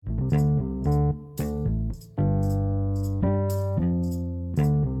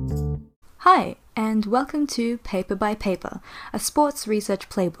Hi, and welcome to Paper by Paper, a sports research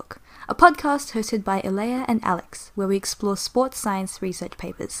playbook, a podcast hosted by Elea and Alex, where we explore sports science research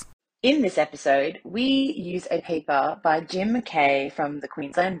papers. In this episode, we use a paper by Jim McKay from the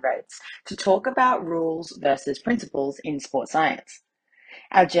Queensland Reds to talk about rules versus principles in sports science.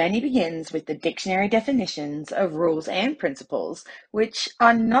 Our journey begins with the dictionary definitions of rules and principles, which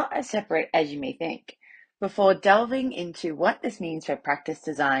are not as separate as you may think, before delving into what this means for practice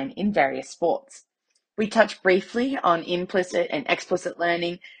design in various sports. We touch briefly on implicit and explicit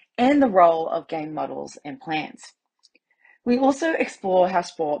learning and the role of game models and plans. We also explore how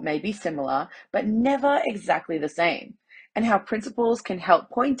sport may be similar, but never exactly the same, and how principles can help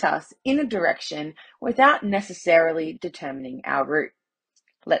point us in a direction without necessarily determining our route.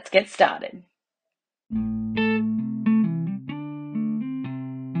 Let's get started.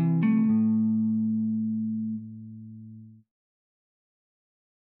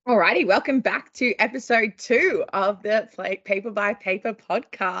 Alrighty, welcome back to episode 2 of the Paper by Paper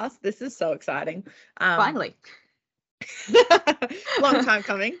podcast. This is so exciting. Finally. Long time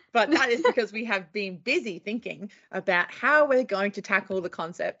coming, but that is because we have been busy thinking about how we're going to tackle the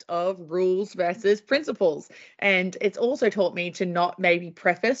concept of rules versus principles. And it's also taught me to not maybe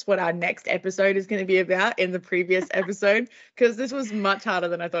preface what our next episode is going to be about in the previous episode, because this was much harder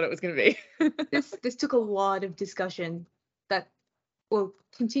than I thought it was going to be. This took a lot of discussion that will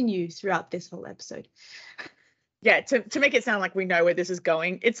continue throughout this whole episode. Yeah, to make it sound like we know where this is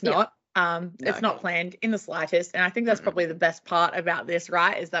going, it's not. No, it's not planned in the slightest, and I think that's probably the best part about this,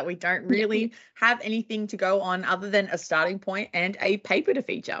 right, is that we don't really have anything to go on other than a starting point and a paper to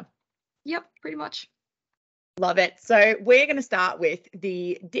feature. Yep, pretty much. Love it. So we're going to start with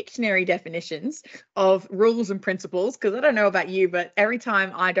the dictionary definitions of rules and principles, because I don't know about you, but every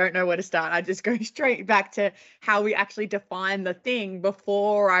time I don't know where to start, I just go straight back to how we actually define the thing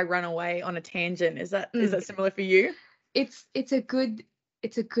before I run away on a tangent. Is that similar for you?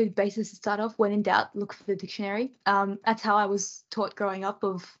 It's a good basis to start off. When in doubt, look for the dictionary. That's how I was taught growing up,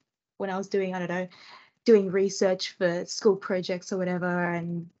 of when I was doing research for school projects or whatever,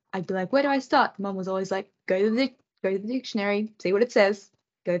 and I'd be like, where do I start? Mum was always like, go to the dictionary, see what it says,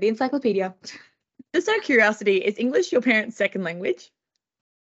 go to the encyclopedia. Just out of curiosity, is English your parents' second language?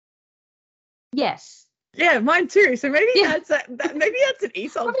 Yes. Yeah, mine too. So maybe that's an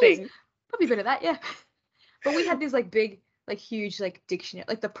ESOL thing. Probably a bit of that, yeah. But we had these big, huge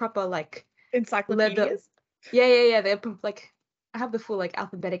dictionary, the proper encyclopedias. Leather. Yeah. They're I have the full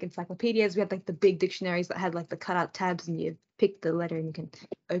alphabetic encyclopedias. We had the big dictionaries that had the cutout tabs, and you pick the letter and you can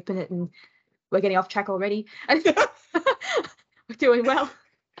open it. And we're getting off track already. We're doing well.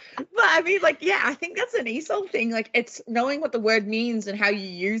 But I mean, I think that's an ESOL thing. It's knowing what the word means and how you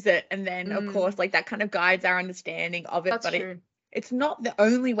use it, and then of course that kind of guides our understanding of it. That's but true. It's not the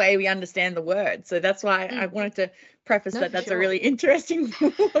only way we understand the word. So that's why I wanted to preface that's a really interesting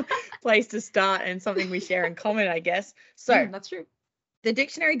place to start, and something we share in common, I guess. So that's true. The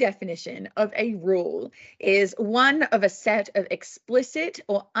dictionary definition of a rule is one of a set of explicit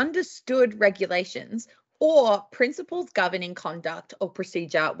or understood regulations or principles governing conduct or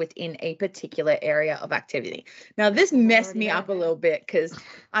procedure within a particular area of activity. Now, this messed me up a little bit, because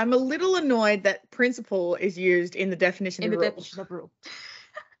I'm a little annoyed that principle is used in the definition of rule. Definition of rule.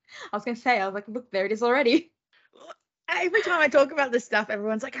 I was going to say, look, there it is already. Every time I talk about this stuff,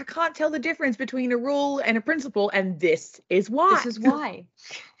 everyone's like, I can't tell the difference between a rule and a principle, and this is why. This is why.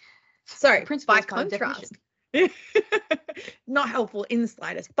 So, by contrast, not helpful in the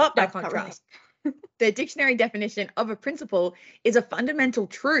slightest, but by contrast, the dictionary definition of a principle is a fundamental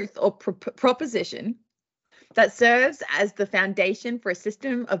truth or proposition that serves as the foundation for a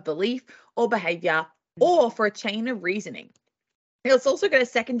system of belief or behavior, or for a chain of reasoning. It's also got a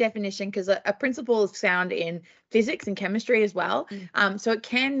second definition, because a principle is found in physics and chemistry as well. So it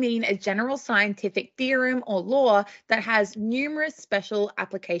can mean a general scientific theorem or law that has numerous special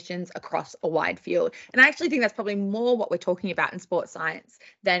applications across a wide field. And I actually think that's probably more what we're talking about in sports science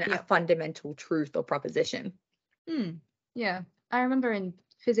than a fundamental truth or proposition. Yeah. I remember in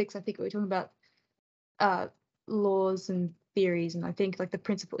physics, I think we were talking about laws and theories. And I think the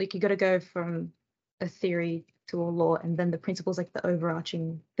principle, you got to go from a theory to a law, and then the principle's the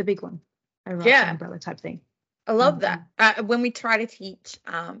overarching, the big one, overarching umbrella type thing. I love that. When we try to teach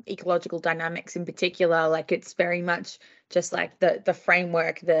ecological dynamics in particular, like it's very much just like the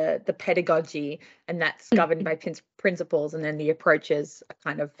framework, the pedagogy, and that's governed by principles, and then the approaches are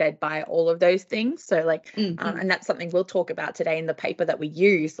kind of fed by all of those things. So like, and that's something we'll talk about today in the paper that we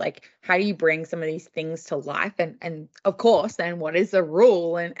use, like how do you bring some of these things to life? And of course, then what is a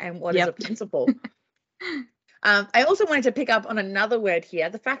rule and what is a principle? I also wanted to pick up on another word here,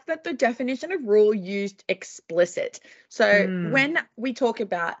 the fact that the definition of rule used explicit. So when we talk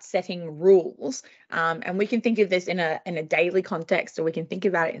about setting rules, and we can think of this in a daily context, or we can think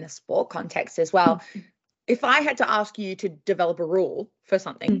about it in a sport context as well. If I had to ask you to develop a rule for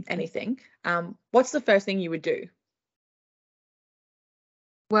something, anything, what's the first thing you would do?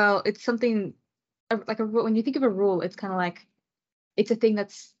 Well, it's something like a rule. When you think of a rule, it's kind of like, it's a thing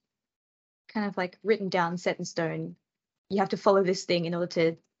that's kind of like written down, set in stone. You have to follow this thing in order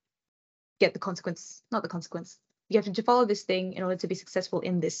to get the consequence, not the consequence. You have to follow this thing in order to be successful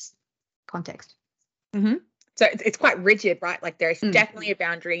in this context. So it's quite rigid, right? Like there's definitely a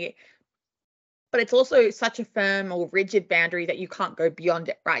boundary, but it's also such a firm or rigid boundary that you can't go beyond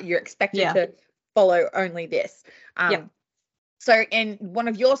it, right? You're expected to follow only this. So in one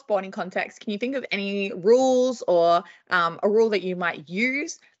of your sporting contexts, can you think of any rules or a rule that you might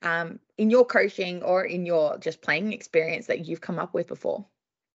use in your coaching or in your just playing experience that you've come up with before?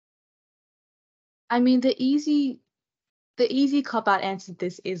 I mean, the easy cop-out answer to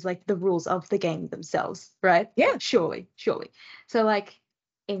this is like the rules of the game themselves, right? Yeah. Surely. So like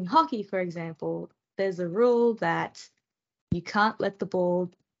in hockey, for example, there's a rule that you can't let the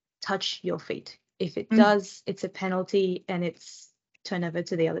ball touch your feet. If it does, it's a penalty and it's turnover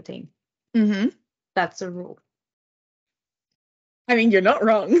to the other team. That's a rule. I mean, you're not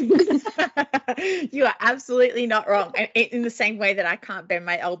wrong. You are absolutely not wrong. And in the same way that I can't bend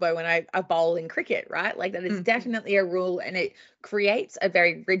my elbow when I bowl in cricket, right? Like that is definitely a rule, and it creates a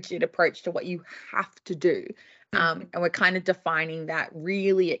very rigid approach to what you have to do. And we're kind of defining that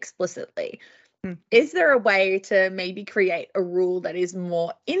really explicitly. Is there a way to maybe create a rule that is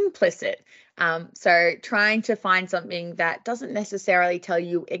more implicit? So trying to find something that doesn't necessarily tell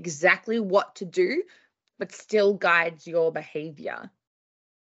you exactly what to do, but still guides your behavior.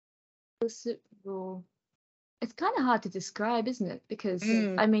 Implicit rule. It's kind of hard to describe, isn't it? Because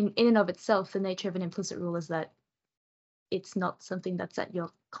I mean, in and of itself, the nature of an implicit rule is that it's not something that's at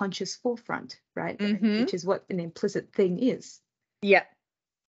your conscious forefront, right? Which is what an implicit thing is. Yeah.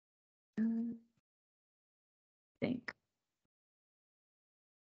 Think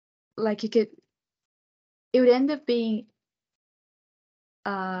like it would end up being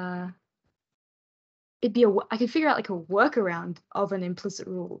I could figure out like a workaround of an implicit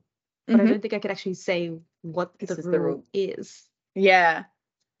rule, but I don't think I could actually say what the rule is. Yeah.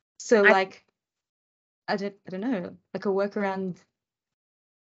 So like I don't know, like a workaround.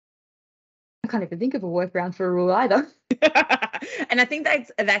 I can't even think of a workaround for a rule either. And I think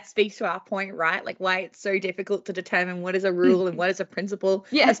that speaks to our point, right? Like why it's so difficult to determine what is a rule and what is a principle,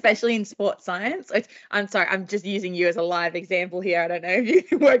 especially in sports science. I'm sorry, I'm just using you as a live example here. I don't know if you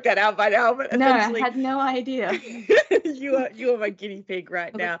can work that out by now, but no, I had no idea. you are my guinea pig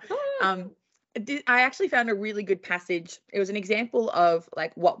right now. I actually found a really good passage. It was an example of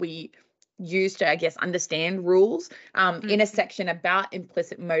like what we use to, I guess, understand rules in a section about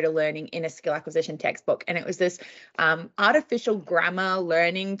implicit motor learning in a skill acquisition textbook. And it was this artificial grammar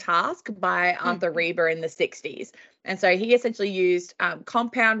learning task by Arthur Reber in the 60s. And so he essentially used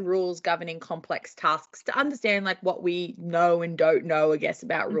compound rules governing complex tasks to understand like what we know and don't know, I guess,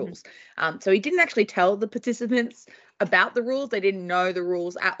 about rules. So he didn't actually tell the participants about the rules. They didn't know the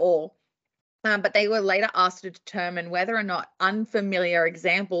rules at all. But they were later asked to determine whether or not unfamiliar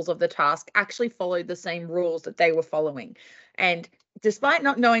examples of the task actually followed the same rules that they were following. And despite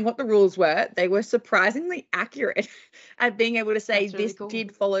not knowing what the rules were, they were surprisingly accurate at being able to say this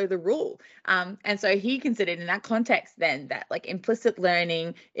did follow the rule. And so he considered in that context then that like implicit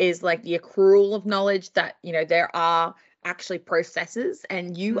learning is like the accrual of knowledge that, you know, there are actually processes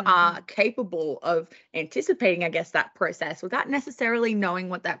and you are capable of anticipating, I guess, that process without necessarily knowing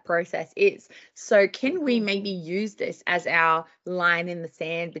what that process is. So can we maybe use this as our line in the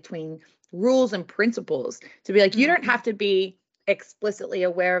sand between rules and principles to be like, you don't have to be explicitly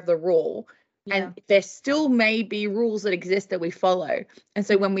aware of the rule. And there still may be rules that exist that we follow. And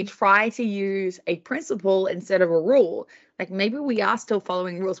so when we try to use a principle instead of a rule, like maybe we are still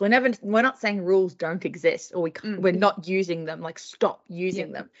following rules. We're not saying rules don't exist or we're not using them, like stop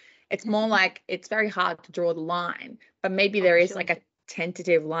using them. It's more like it's very hard to draw the line, but maybe there is like a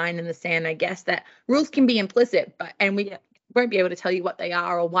tentative line in the sand, I guess, that rules can be implicit, and we won't be able to tell you what they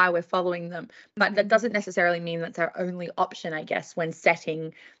are or why we're following them. But that doesn't necessarily mean that's our only option, I guess, when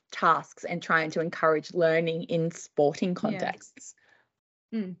setting tasks and trying to encourage learning in sporting contexts.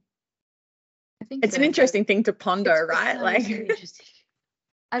 I think it's an interesting thing to ponder, right? Like, really interesting.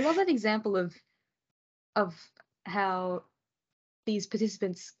 I love that example of how these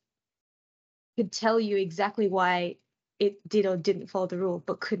participants could tell you exactly why it did or didn't follow the rule,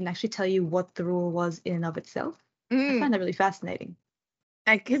 but couldn't actually tell you what the rule was in and of itself. I find that really fascinating.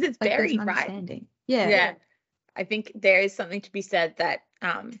 Because it's like, very right. Yeah. I think there is something to be said that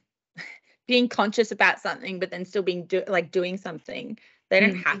being conscious about something, but then still being doing something, they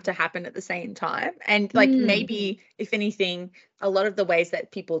don't have to happen at the same time. And like maybe, if anything, a lot of the ways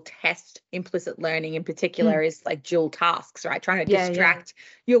that people test implicit learning in particular is like dual tasks, right? Trying to distract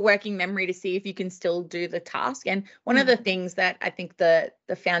your working memory to see if you can still do the task. And one of the things that I think the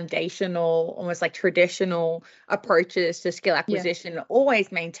foundational, almost like traditional approaches to skill acquisition always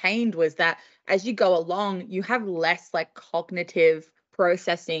maintained was that as you go along, you have less like cognitive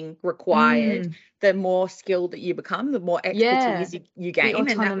processing required. The more skilled that you become, the more expertise you gain.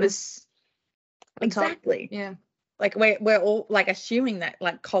 The autonomous. Exactly. Yeah. Like we're all like assuming that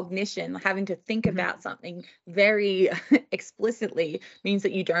like cognition, having to think about something very explicitly, means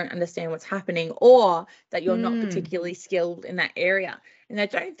that you don't understand what's happening or that you're not particularly skilled in that area. And I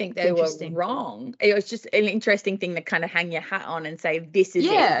don't think they were wrong. It was just an interesting thing to kind of hang your hat on and say, this is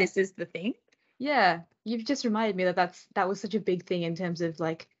it. This is the thing. Yeah. You've just reminded me that was such a big thing in terms of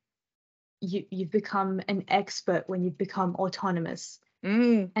like you've become an expert when you've become autonomous.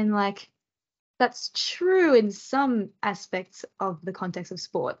 And like that's true in some aspects of the context of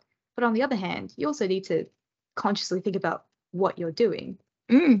sport. But on the other hand, you also need to consciously think about what you're doing.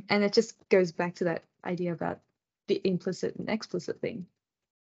 And it just goes back to that idea about the implicit and explicit thing.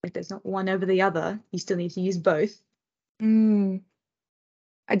 Like there's not one over the other. You still need to use both. I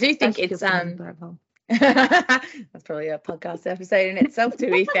do think it's that's probably a podcast episode in itself, to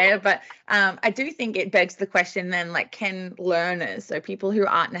be fair, but I do think it begs the question then, like, can learners, so people who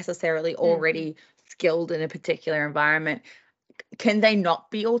aren't necessarily already skilled in a particular environment, can they not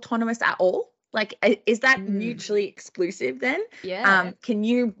be autonomous at all? Like, is that mutually exclusive then? Can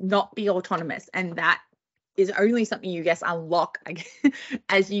you not be autonomous, and that is only something you unlock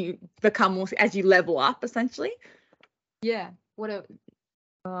as you become more, as you level up essentially?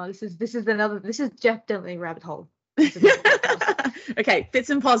 This is definitely a rabbit hole. Okay, Bits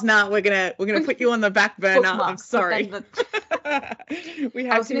and Pos now. We're gonna put you on the back burner. I'm sorry. We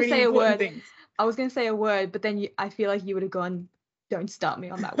have too many important things. I was gonna say a word, but then I feel like you would have gone, don't start me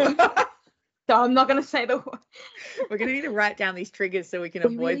on that word. So I'm not gonna say the word. We're gonna need to write down these triggers so we can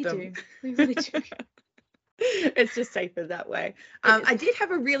avoid them. We really do. It's just safer that way. I did have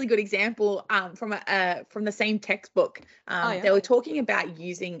a really good example from the same textbook. They were talking about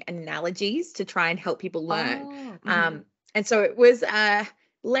using analogies to try and help people learn. And so it was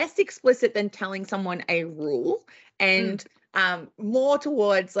less explicit than telling someone a rule, and more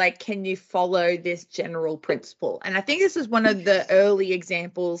towards like, can you follow this general principle? And I think this is one of the early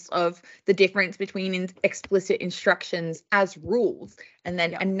examples of the difference between explicit instructions as rules and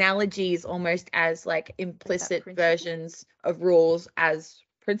then analogies almost as like implicit versions of rules as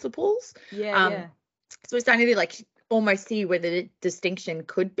principles. So we're starting to like almost see where the distinction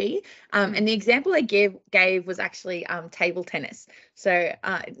could be. And the example I gave was actually table tennis. So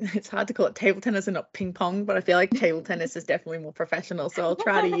it's hard to call it table tennis and not ping pong, but I feel like table tennis is definitely more professional, so I'll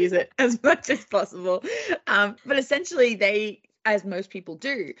try to use it as much as possible. But essentially they, as most people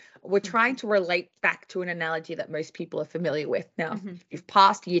do, we're trying to relate back to an analogy that most people are familiar with. Now, if you've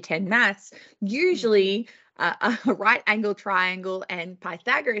passed year 10 maths, usually a right angle triangle and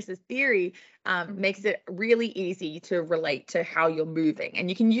Pythagoras' theory makes it really easy to relate to how you're moving. And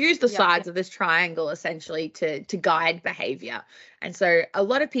you can use the sides of this triangle essentially to guide behavior. And so a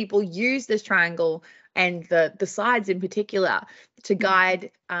lot of people use this triangle and the sides in particular to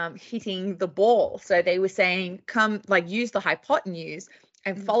guide hitting the ball. So they were saying, use the hypotenuse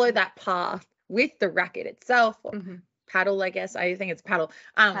and follow that path with the racket itself, or paddle, I guess. I think it's paddle.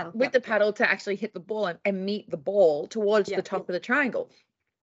 With the paddle to actually hit the ball and meet the ball towards the top of the triangle.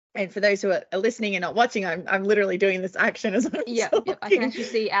 And for those who are listening and not watching, I'm literally doing this action as I'm talking. I can actually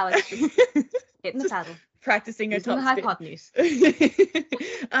see Alex just hitting the paddle. practicing a It's on the top spin. hypotenuse.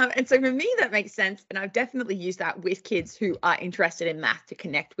 And so for me, that makes sense. And I've definitely used that with kids who are interested in math to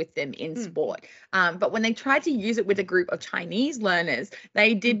connect with them in sport. But when they tried to use it with a group of Chinese learners,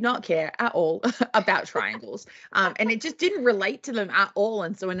 they did not care at all about triangles. And it just didn't relate to them at all.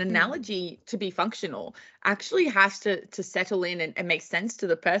 And so an analogy to be functional actually has to settle in and make sense to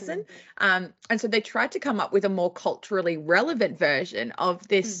the person. And so they tried to come up with a more culturally relevant version of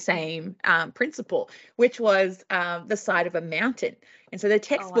this same principle, which was the side of a mountain. And so the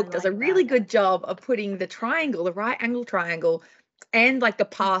textbook does a really good job of putting the triangle, the right angle triangle, and like the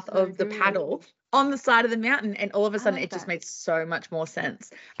path of the paddle on the side of the mountain. And all of a sudden it just made so much more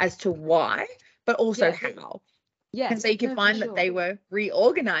sense as to why, but also how. Yeah. And so you can find that they were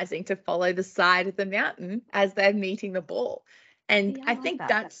reorganizing to follow the side of the mountain as they're meeting the ball. And I think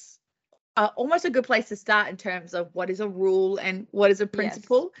that's almost a good place to start in terms of what is a rule and what is a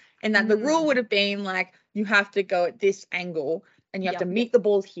principle. And that the rule would have been like, you have to go at this angle and you have to meet the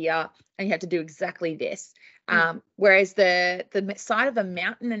ball here and you have to do exactly this. Whereas the side of the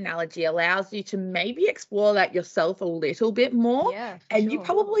mountain analogy allows you to maybe explore that yourself a little bit more. Yeah, and you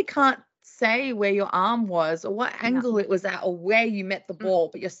probably can't say where your arm was or what angle it was at or where you met the ball,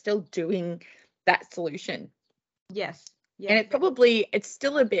 but you're still doing that solution. Yes. Yeah. And it's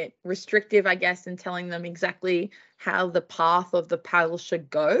still a bit restrictive, I guess, in telling them exactly how the path of the paddle should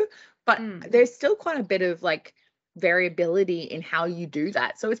go. But there's still quite a bit of like variability in how you do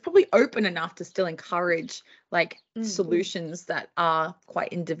that. So it's probably open enough to still encourage like solutions that are quite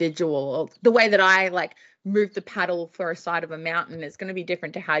individual. The way that I like move the paddle for a side of a mountain is going to be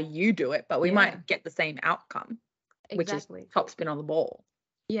different to how you do it, but we might get the same outcome, which is top spin on the ball.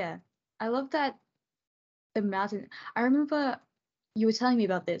 Yeah. I love that. The mountain. I remember you were telling me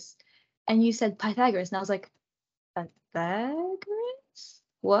about this and you said Pythagoras and I was like, Pythagoras?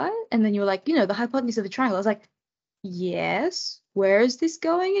 What? And then you were like, the hypotenuse of the triangle. I was like, yes, where is this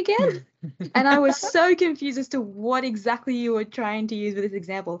going again? And I was so confused as to what exactly you were trying to use with this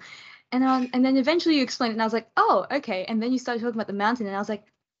example. And then eventually you explained it and I was like, oh, okay. And then you started talking about the mountain and I was like,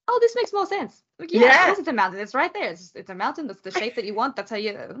 oh, this makes more sense. Like, yeah, of course it's a mountain. It's right there. It's a mountain. That's the shape that you want. That's how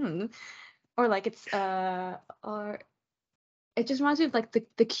you... Or like it's or it just reminds me of like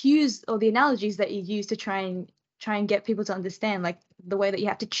the cues or the analogies that you use to try and get people to understand, like the way that you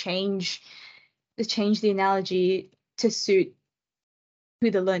have to change the analogy to suit who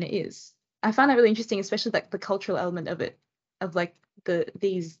the learner is. I find that really interesting, especially like the cultural element of it, of like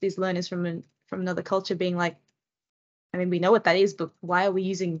these learners from another culture being like, I mean, we know what that is, but why are we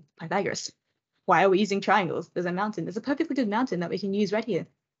using Pythagoras? Why are we using triangles? There's a mountain. There's a perfectly good mountain that we can use right here.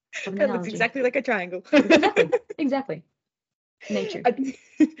 It looks exactly like a triangle. Exactly. Nature.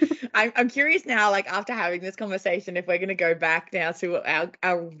 I'm curious now, like after having this conversation, if we're going to go back now to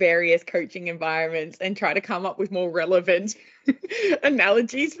our various coaching environments and try to come up with more relevant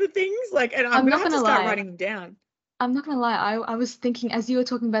analogies for things. Like, and I'm going to have to start writing them down. I'm not going to lie. I was thinking, as you were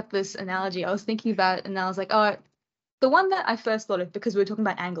talking about this analogy, I was thinking about it and I was like, oh, the one that I first thought of, because we were talking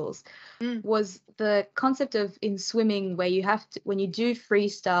about angles, was the concept of in swimming where you have to, when you do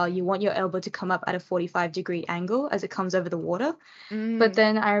freestyle, you want your elbow to come up at a 45-degree angle as it comes over the water. But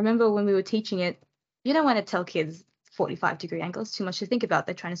then I remember when we were teaching it, you don't want to tell kids 45-degree angles, too much to think about.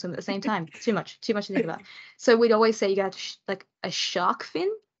 They're trying to swim at the same time. Too much to think about. So we'd always say you got to like a shark fin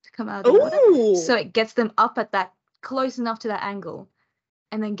to come out of the water. So it gets them up at that, close enough to that angle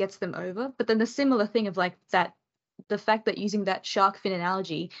and then gets them over. But then the similar thing of like that, the fact that using that shark fin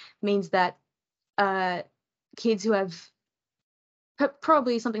analogy means that kids who have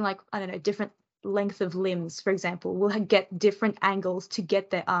probably something like, I don't know, different length of limbs, for example, will get different angles to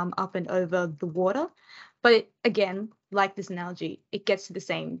get their arm up and over the water. But again, like this analogy, it gets to the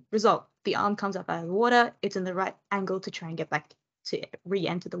same result. The arm comes up out of the water. It's in the right angle to try and get back to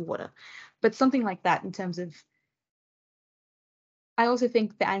re-enter the water. But something like that in terms of, I also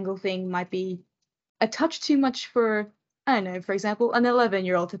think the angle thing might be a touch too much for, I don't know, for example, an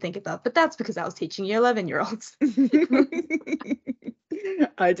 11-year-old to think about. But that's because I was teaching you 11-year-olds.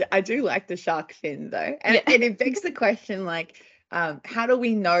 I do like the shark fin, though. And it begs the question, like, how do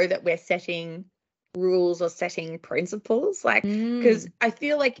we know that we're setting rules or setting principles? Like, because I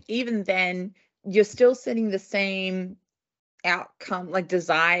feel like even then, you're still setting the same outcome, like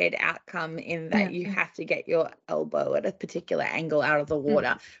desired outcome, in that you have to get your elbow at a particular angle out of the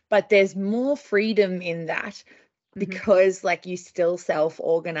water, but there's more freedom in that because like you still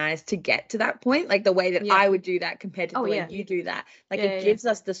self-organize to get to that point, like the way that I would do that compared to the way you do that, like it gives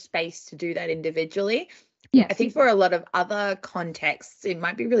us the space to do that individually. Yeah, I think for a lot of other contexts, it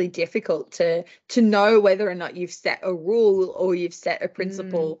might be really difficult to know whether or not you've set a rule or you've set a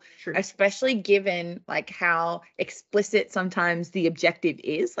principle, especially given like how explicit sometimes the objective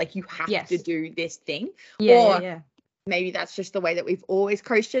is. Like you have to do this thing. Yeah. Maybe that's just the way that we've always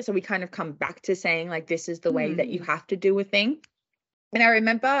coached it. So we kind of come back to saying like, this is the way that you have to do a thing. And I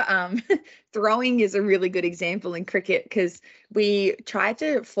remember throwing is a really good example in cricket, because we tried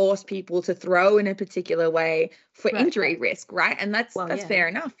to force people to throw in a particular way for injury risk, right? And that's fair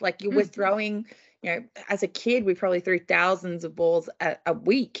enough. Like you were throwing, as a kid, we probably threw thousands of balls a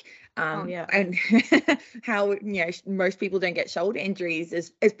week. And how most people don't get shoulder injuries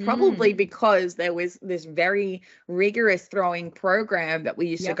is probably because there was this very rigorous throwing program that we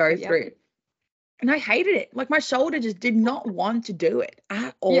used to go through. And I hated it. Like my shoulder just did not want to do it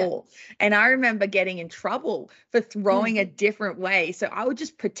at all. And I remember getting in trouble for throwing a different way. So I would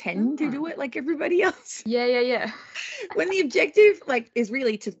just pretend to do it like everybody else. Yeah. When the objective is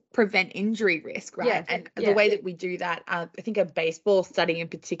really to prevent injury risk, right? And the way that we do that, I think a baseball study in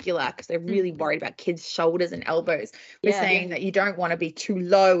particular, because they're really worried about kids' shoulders and elbows, we're saying that you don't want to be too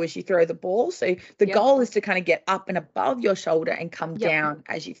low as you throw the ball. So the goal is to kind of get up and above your shoulder and come down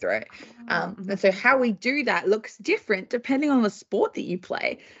as you throw it. And so how we do that looks different depending on the sport that you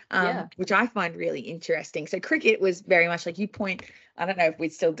play, which I find really interesting. So cricket was very much like you point, I don't know if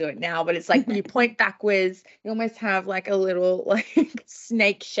we'd still do it now, but it's like you point backwards, you almost have like a little like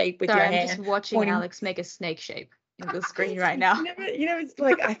snake shape with your hand. I'm just watching Alex make a snake shape in the screen right now. It's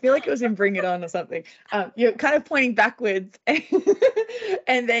like, I feel like it was in Bring It On or something. You're kind of pointing backwards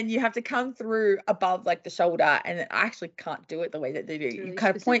and then you have to come through above like the shoulder, and then I actually can't do it the way that they do. Really you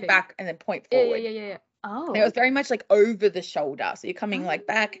kind of point back and then point forward. Yeah. Oh. And it was very much like over the shoulder. So you're coming like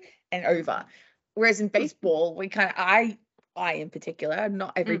back and over. Whereas in baseball, we kind of, I in particular,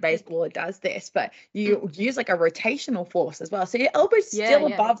 not every baseballer does this, but you use like a rotational force as well. So your elbow's still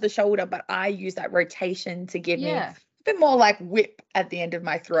above the shoulder, but I use that rotation to give me a bit more like whip at the end of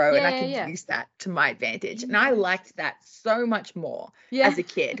my throw, and I can use that to my advantage. And I liked that so much more as a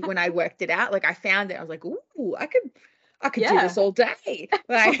kid when I worked it out. Like I found it, I was like, ooh, I could do this all day.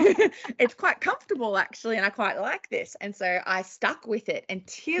 Like it's quite comfortable actually, and I quite like this. And so I stuck with it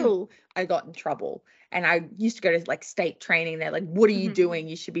until I got in trouble. And I used to go to like state training. They're like, what are you doing?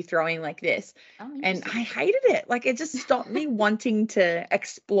 You should be throwing like this. And I hated it. Like it just stopped me wanting to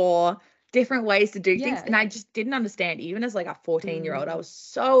explore different ways to do things. And I just didn't understand, even as like a 14-year-old, I was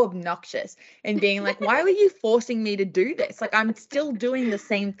so obnoxious and being like, why were you forcing me to do this? Like I'm still doing the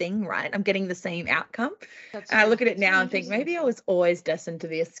same thing, right? I'm getting the same outcome. And I look at it now and think maybe I was always destined to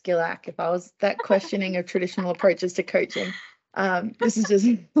be a skillac if I was that questioning of traditional approaches to coaching. This is just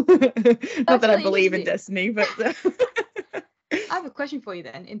not that I believe in destiny, but I have a question for you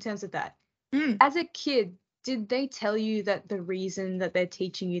then in terms of that. As a kid, did they tell you that the reason that they're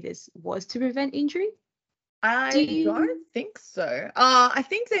teaching you this was to prevent injury? I don't think so. I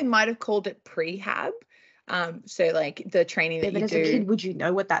think they might have called it prehab. So like the training that you do. As a kid, would you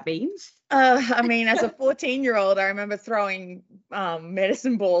know what that means? I mean, as a 14-year-old, I remember throwing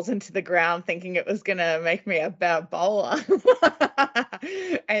medicine balls into the ground thinking it was going to make me a better bowler.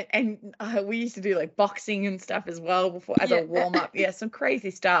 and we used to do like boxing and stuff as well before as a warm-up. Yeah, some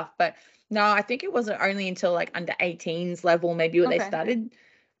crazy stuff. But no, I think it wasn't only until like under 18s level maybe where they started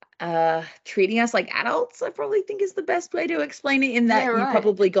treating us like adults, I probably think is the best way to explain it, in that you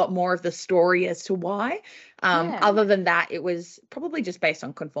probably got more of the story as to why. Other than that, it was probably just based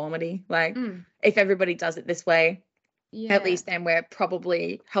on conformity. Like if everybody does it this way, at least then we're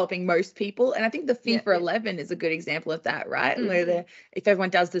probably helping most people. And I think the FIFA 11 is a good example of that, right? Where if everyone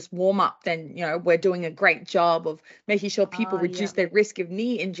does this warm up, then we're doing a great job of making sure people reduce their risk of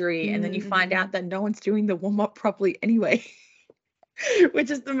knee injury, and then you find out that no one's doing the warm up properly anyway. Which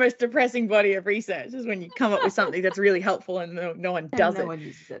is the most depressing body of research, is when you come up with something that's really helpful and no one does it. No one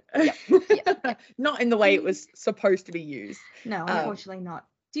uses it. Not in the way it was supposed to be used. No, unfortunately not.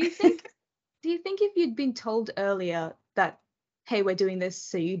 Do you think if you'd been told earlier that, hey, we're doing this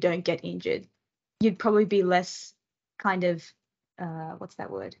so you don't get injured, you'd probably be less kind of what's that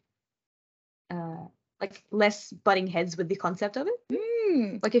word? Like less butting heads with the concept of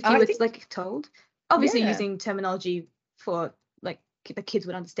it? Like if you were like told, obviously using terminology for like the kids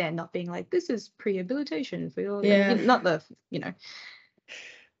would understand, not being like, this is prehabilitation for your not the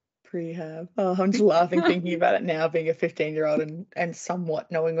prehab. Oh, I'm just laughing thinking about it now, being a 15-year-old and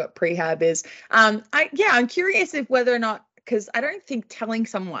somewhat knowing what prehab is. I'm curious if whether or not, because I don't think telling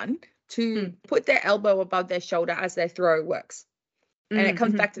someone to put their elbow above their shoulder as they throw works. And it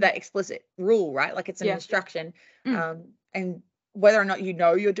comes back to that explicit rule, right? Like it's an instruction. And whether or not you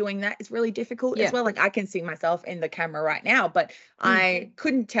know you're doing that is really difficult Yeah. as well. Like I can see myself in the camera right now, but I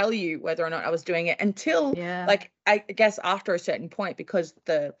couldn't tell you whether or not I was doing it until like I guess after a certain point, because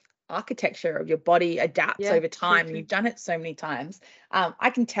the architecture of your body adapts over time and you've done it so many times. I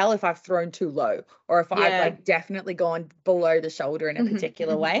can tell if I've thrown too low or if I've like definitely gone below the shoulder in a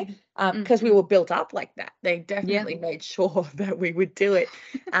particular way, because we were built up like that. They definitely made sure that we would do it.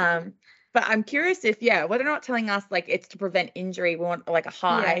 But I'm curious if, whether or not telling us like it's to prevent injury, we want like a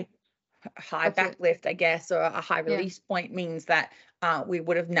high back lift, I guess, or a high release point means that we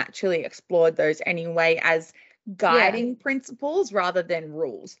would have naturally explored those anyway as guiding principles rather than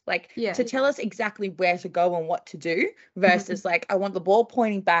rules. Like to tell us exactly where to go and what to do versus like, I want the ball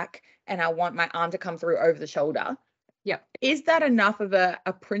pointing back and I want my arm to come through over the shoulder. Yeah. Is that enough of a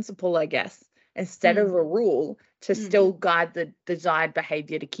principle, I guess, instead of a rule to still guide the desired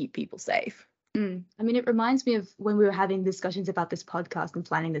behavior to keep people safe? I mean, it reminds me of when we were having discussions about this podcast and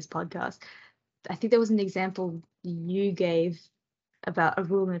planning this podcast. I think there was an example you gave about a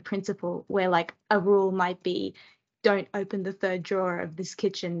rule and a principle where like a rule might be don't open the third drawer of this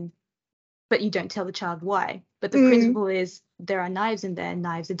kitchen, but you don't tell the child why. But the principle is there are knives in there,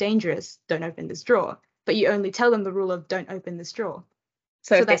 knives are dangerous, don't open this drawer. But you only tell them the rule of don't open this drawer.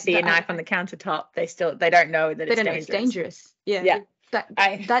 So if they see a knife on the countertop, they don't know that it's dangerous. Yeah.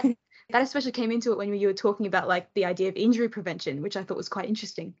 That especially came into it when you were talking about like the idea of injury prevention, which I thought was quite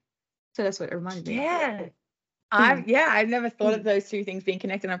interesting. So that's what it reminded me of. I've never thought of those two things being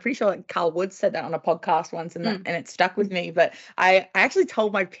connected. I'm pretty sure like Carl Woods said that on a podcast once and it stuck with me. But I actually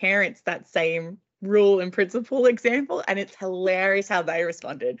told my parents that same rule and principle example, and it's hilarious how they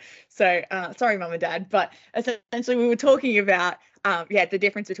responded. So sorry, Mum and Dad, but essentially we were talking about the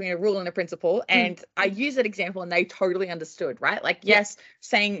difference between a rule and a principle, and I used that example and they totally understood, right? Like, yes,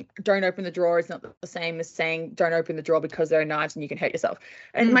 saying don't open the drawer is not the same as saying don't open the drawer because there are knives and you can hurt yourself.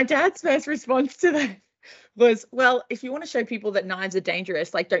 And my dad's first response to that was, well, if you want to show people that knives are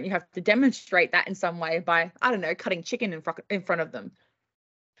dangerous, like, don't you have to demonstrate that in some way by, I don't know, cutting chicken in front of them?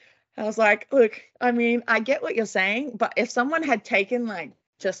 I was like, look, I mean, I get what you're saying, but if someone had taken like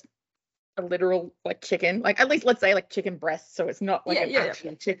just a literal like chicken, like at least let's say like chicken breast, so it's not like an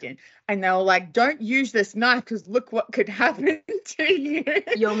actual chicken, and they were like, don't use this knife because look what could happen to you.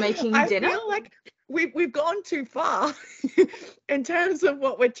 You're making dinner? I feel like we've gone too far in terms of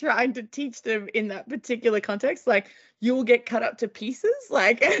what we're trying to teach them in that particular context. Like, you'll get cut up to pieces.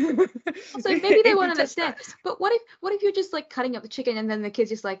 Like, so maybe they won't understand. But what if you're just like cutting up the chicken and then the kid's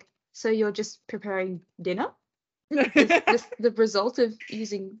just like, so you're just preparing dinner? The result of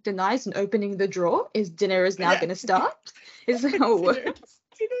using the knives and opening the drawer is dinner is now going to start? Is that how it works?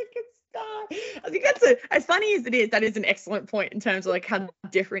 I think that's as funny as it is, that is an excellent point in terms of like how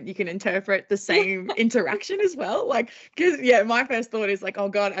different you can interpret the same interaction as well. Like, because my first thought is like, oh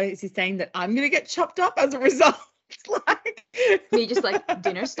God, is he saying that I'm going to get chopped up as a result? Like, me just like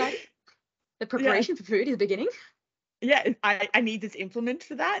dinner start. The preparation for food is beginning. I need this implement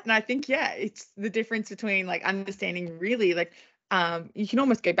for that. And I think, it's the difference between like understanding really like, you can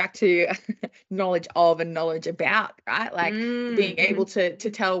almost go back to knowledge of and knowledge about, right? Like being able to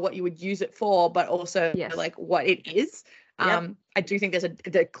tell what you would use it for, but also like what it is. I do think there's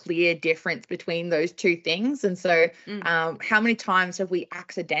a clear difference between those two things. And so how many times have we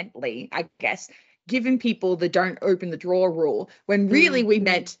accidentally, I guess, given people the don't open the drawer rule when really we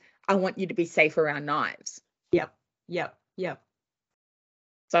meant, I want you to be safe around knives. Yep.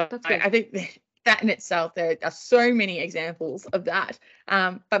 So I think that in itself, there are so many examples of that.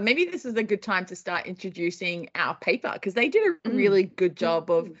 But maybe this is a good time to start introducing our paper, because they did a really good job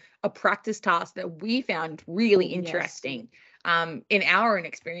of a practice task that we found really interesting in our own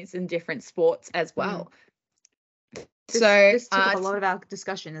experience in different sports as well. This took up a lot of our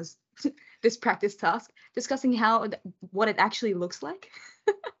discussion is this practice task, discussing what it actually looks like.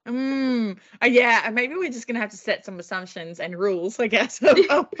 Maybe we're just gonna have to set some assumptions and rules, I guess, of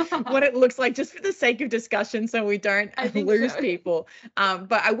what it looks like, just for the sake of discussion, so we don't lose people.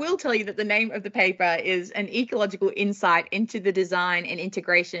 But I will tell you that the name of the paper is An Ecological Insight into the Design and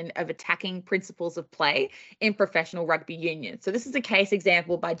Integration of Attacking Principles of Play in Professional Rugby Union. So this is a case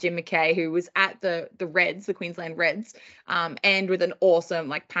example by Jim McKay, who was at the Reds, the Queensland Reds, and with an awesome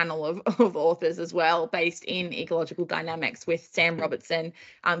like panel of authors as well, based in ecological dynamics with Sam Robertson,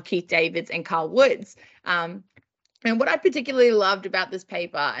 Keith Davids and Carl Woods. And what I particularly loved about this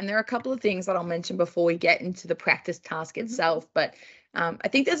paper, and there are a couple of things that I'll mention before we get into the practice task itself, but I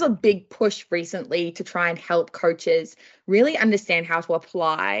think there's a big push recently to try and help coaches really understand how to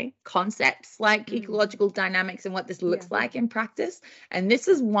apply concepts like ecological dynamics and what this looks like in practice. And this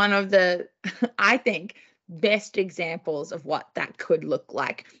is one of the, I think, best examples of what that could look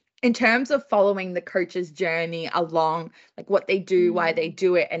like in terms of following the coach's journey along, like what they do, why they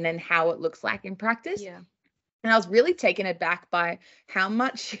do it, and then how it looks like in practice. Yeah. And I was really taken aback by how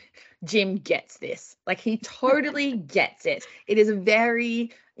much Jim gets this. Like, he totally gets it. It is a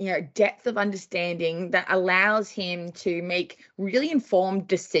very, depth of understanding that allows him to make really informed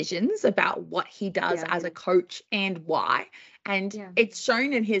decisions about what he does as a coach and why. And it's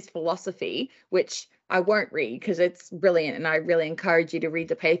shown in his philosophy, which I won't read because it's brilliant and I really encourage you to read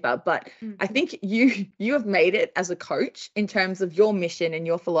the paper. But I think you have made it as a coach in terms of your mission and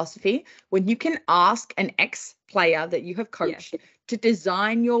your philosophy when you can ask an ex-player that you have coached to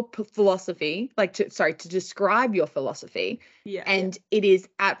design your philosophy, to describe your philosophy. And it is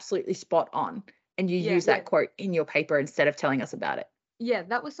absolutely spot on. And you use that quote in your paper instead of telling us about it. Yeah,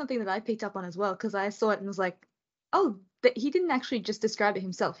 that was something that I picked up on as well, because I saw it and was like, oh, that he didn't actually just describe it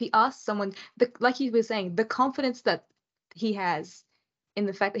himself. He asked someone, like he was saying, the confidence that he has in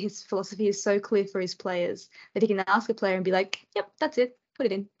the fact that his philosophy is so clear for his players that he can ask a player and be like, yep, that's it, put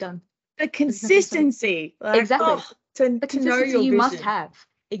it in, done. The consistency. Exactly. The consistency know your you vision. must have.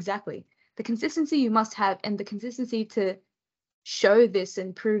 Exactly. The consistency you must have, and the consistency to show this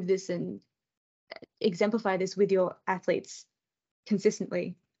and prove this and exemplify this with your athletes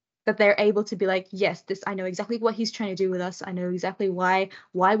consistently, that they're able to be like, yes, this, I know exactly what he's trying to do with us. I know exactly why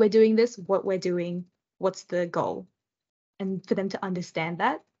we're doing this, what we're doing, what's the goal. And for them to understand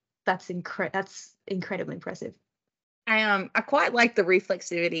that, that's incredibly impressive. I quite like the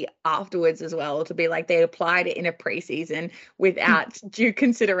reflexivity afterwards as well, to be like they applied it in a preseason without due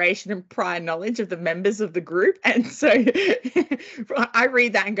consideration and prior knowledge of the members of the group. And so I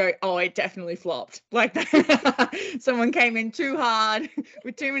read that and go, oh, it definitely flopped. Like that. Someone came in too hard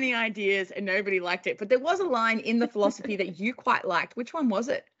with too many ideas and nobody liked it. But there was a line in the philosophy that you quite liked. Which one was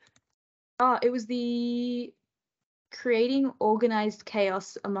it? It was the creating organized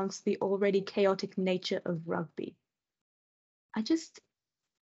chaos amongst the already chaotic nature of rugby.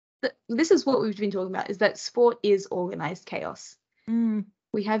 This is what we've been talking about, is that sport is organized chaos.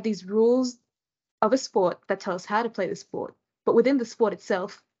 We have these rules of a sport that tell us how to play the sport, but within the sport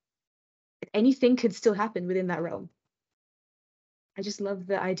itself, anything could still happen within that realm. I just love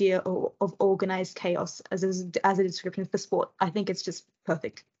the idea of organized chaos as a description for sport. I think it's just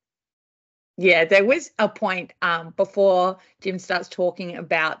perfect. Yeah, there was a point before Jim starts talking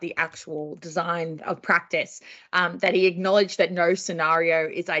about the actual design of practice that he acknowledged that no scenario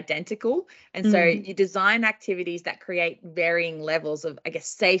is identical. And so you design activities that create varying levels of, I guess,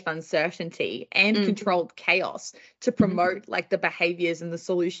 safe uncertainty and controlled chaos to promote like the behaviors and the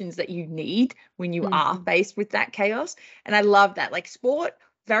solutions that you need when you are faced with that chaos. And I love that. Like, sport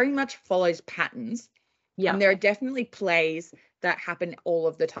very much follows patterns. Yeah. And there are definitely plays that happen all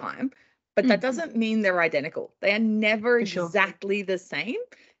of the time. But that doesn't mean they're identical. They are never exactly the same.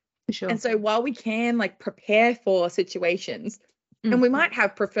 For sure. And so while we can like prepare for situations, and we might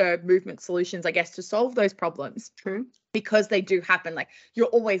have preferred movement solutions, I guess, to solve those problems. True. Because they do happen. Like, you're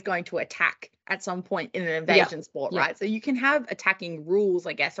always going to attack at some point in an invasion sport, right? So you can have attacking rules,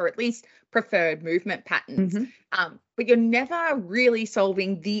 I guess, or at least preferred movement patterns. But you're never really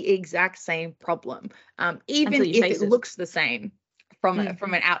solving the exact same problem, even if it looks the same. From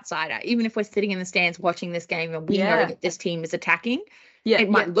an outsider, even if we're sitting in the stands watching this game and we know that this team is attacking, it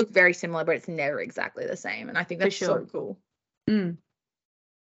might look very similar, but it's never exactly the same. And I think that's so cool. Nice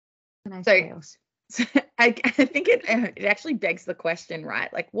so I think it actually begs the question,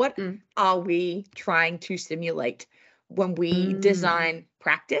 right? Like, what are we trying to simulate when we design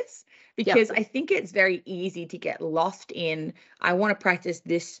practice? Because I think it's very easy to get lost in, I want to practice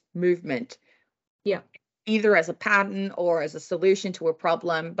this movement. Yeah. Either as a pattern or as a solution to a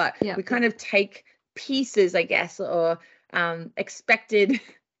problem, but we kind of take pieces, I guess, or expected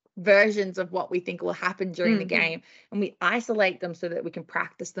versions of what we think will happen during the game, and we isolate them so that we can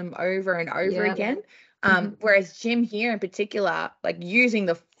practice them over and over again. Whereas Jim here in particular, like using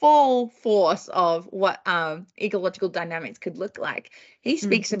the full force of what ecological dynamics could look like, he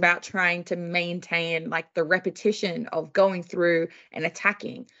speaks about trying to maintain like the repetition of going through and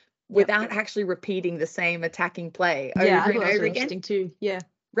attacking without actually repeating the same attacking play over and over again. Too. Yeah.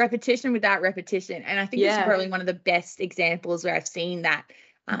 Repetition without repetition. And I think it's probably one of the best examples where I've seen that.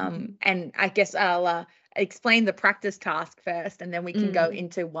 And I guess I'll explain the practice task first, and then we can go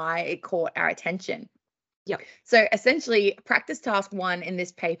into why it caught our attention. Yep. So essentially, practice task 1 in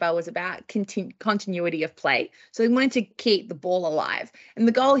this paper was about continuity of play. So they wanted to keep the ball alive. And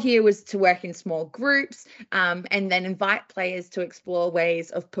the goal here was to work in small groups and then invite players to explore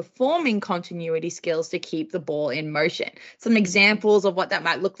ways of performing continuity skills to keep the ball in motion. Some examples of what that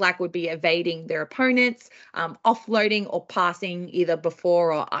might look like would be evading their opponents, offloading or passing either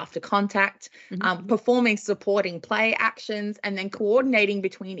before or after contact, performing supporting play actions, and then coordinating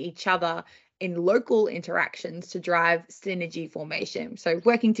between each other in local interactions to drive synergy formation. So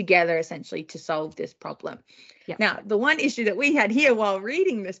working together essentially to solve this problem. Yep. Now, the one issue that we had here while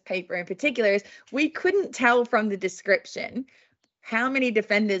reading this paper in particular is we couldn't tell from the description how many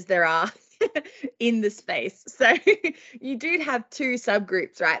defenders there are in the space. So you do have 2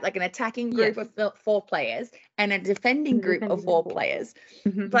 subgroups, right? Like an attacking group of 4 players and a defending group of 4 players.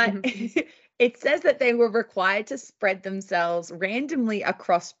 But it says that they were required to spread themselves randomly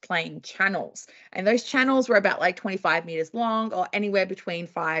across playing channels. And those channels were about like 25 meters long or anywhere between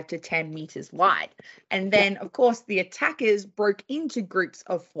 5 to 10 meters wide. And then, of course, the attackers broke into groups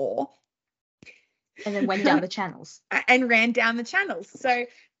of 4. And then went down the channels. And ran down the channels. So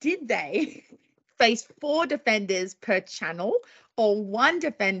did they face 4 defenders per channel or 1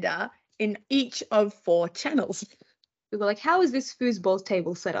 defender in each of 4 channels? We were like, how is this foosball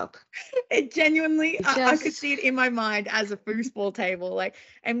table set up? It genuinely, I could see it in my mind as a foosball table. Like,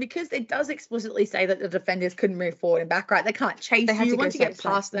 and because it does explicitly say that the defenders couldn't move forward and back, right? They can't chase you once you get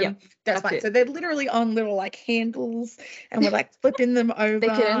past them. That's fine. So they're literally on little like handles and we're like flipping them over. They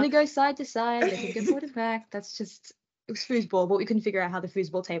could only go side to side. They could go forward and back. That's just, it was foosball, but we couldn't figure out how the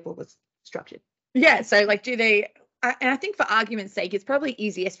foosball table was structured. Yeah. So like, do they, and I think for argument's sake, it's probably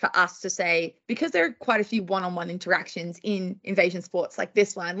easiest for us to say, because there are quite a few one-on-one interactions in invasion sports like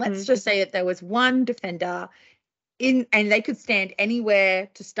this one, let's just say that there was 1 defender and they could stand anywhere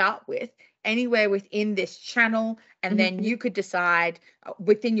to start with, anywhere within this channel, and then you could decide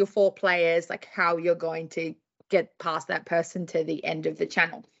within your 4 players, like how you're going to get past that person to the end of the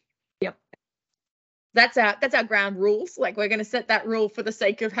channel. Yep. That's our ground rules. Like we're going to set that rule for the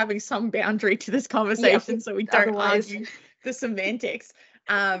sake of having some boundary to this conversation, so we don't argue the semantics.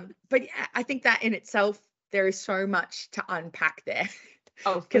 But yeah, I think that in itself, there is so much to unpack there.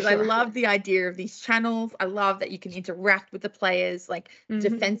 Oh, because I love the idea of these channels. I love that you can interact with the players like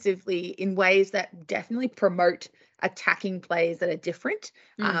defensively in ways that definitely promote attacking plays that are different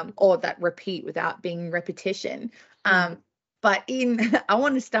or that repeat without being repetition. But I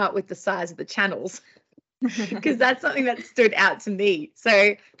want to start with the size of the channels. Because that's something that stood out to me.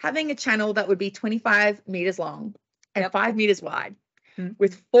 So having a channel that would be 25 meters long and 5 meters wide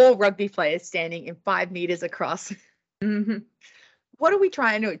with 4 rugby players standing in 5 meters across. What are we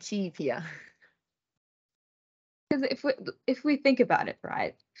trying to achieve here? Because if we think about it,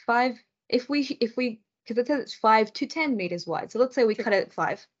 right, 5, if we because it says it's 5 to 10 meters wide. So let's say we cut it at 5.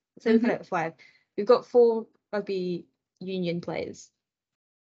 Let's say we cut it at 5. We've got 4 rugby union players.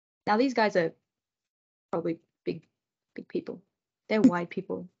 Now these guys are probably big people. They're wide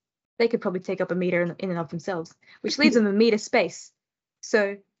people. They could probably take up a meter in and of themselves, which leaves them a meter space.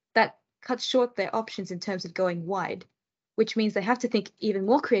 So that cuts short their options in terms of going wide, which means they have to think even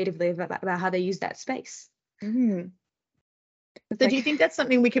more creatively about how they use that space. So do you think that's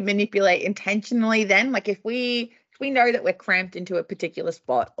something we could manipulate intentionally then? Like if we know that we're cramped into a particular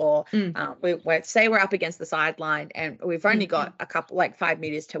spot or say we're up against the sideline and we've only got a couple, like 5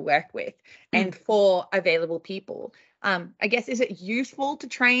 meters to work with and 4 available people. I guess, is it useful to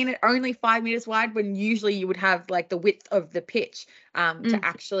train at only 5 meters wide when usually you would have like the width of the pitch to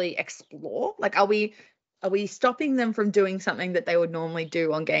actually explore? Like, are we stopping them from doing something that they would normally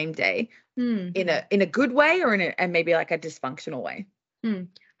do on game day in a good way or in maybe like a dysfunctional way?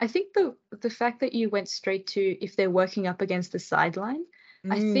 I think the fact that you went straight to if they're working up against the sideline,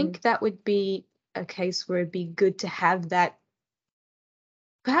 I think that would be a case where it'd be good to have that,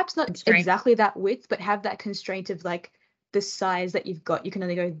 perhaps not exactly that width, but have that constraint of like the size that you've got. You can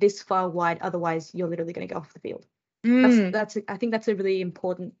only go this far wide, otherwise you're literally going to go off the field. I think that's a really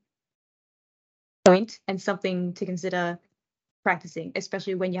important point and something to consider practicing,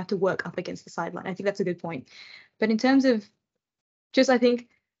 especially when you have to work up against the sideline. I think that's a good point. But in terms of just, I think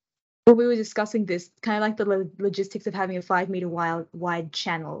when we were discussing this, kind of like the logistics of having a 5 meter wide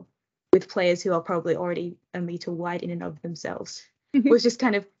channel with players who are probably already a meter wide in and of themselves was just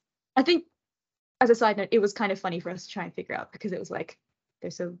kind of, I think, as a side note, it was kind of funny for us to try and figure out, because it was like,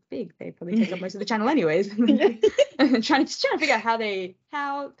 they're so big, they probably take up most of the channel anyways. And trying to figure out how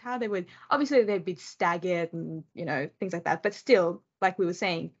they would, obviously they'd be staggered and, you know, things like that, but still, like we were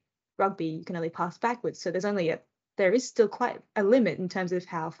saying, rugby, you can only pass backwards, so there is still quite a limit in terms of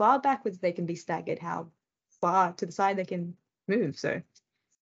how far backwards they can be staggered, how far to the side they can move. So,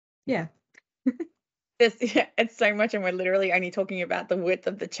 yeah. It's so much, and we're literally only talking about the width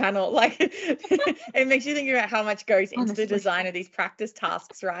of the channel. Like, it makes you think about how much goes into the design of these practice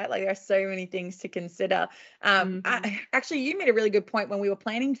tasks, right? Like, there are so many things to consider. Actually, you made a really good point when we were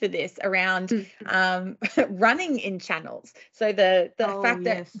planning for this around running in channels. So the fact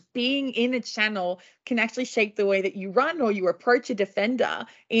that being in a channel can actually shape the way that you run or you approach a defender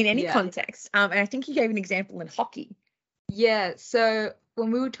in any context. And I think you gave an example in hockey. Yeah. So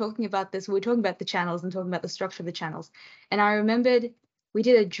when we were talking about this, we were talking about the channels and talking about the structure of the channels. And I remembered we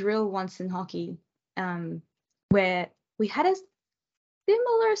did a drill once in hockey where we had a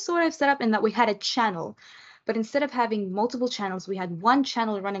similar sort of setup in that we had a channel, but instead of having multiple channels, we had one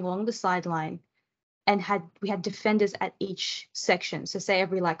channel running along the sideline and we had defenders at each section. So say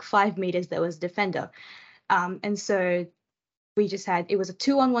every like 5 meters, there was a defender. And so we just it was a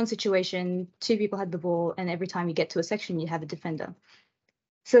 2-on-1 situation. 2 people had the ball, and every time you get to a section, you have a defender.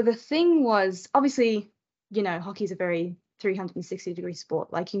 So the thing was, obviously, hockey is a very 360-degree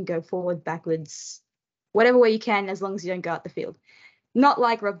sport. Like, you can go forward, backwards, whatever way you can, as long as you don't go out the field. Not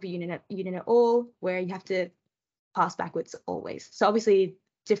like rugby union at all, where you have to pass backwards always. So obviously,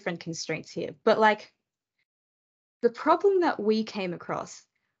 different constraints here. But like, the problem that we came across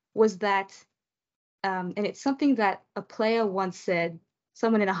was that, and it's something that a player once said,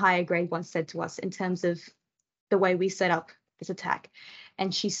 someone in a higher grade once said to us in terms of the way we set up this attack.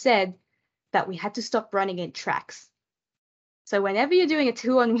 And she said that we had to stop running in tracks. So whenever you're doing a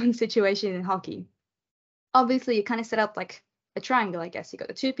 2-on-1 situation in hockey, obviously you kind of set up like a triangle, I guess. You got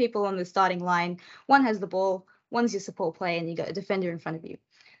the 2 people on the starting line, one has the ball, one's your support player, and you got a defender in front of you.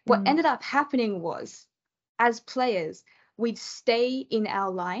 What ended up happening was, as players, we'd stay in our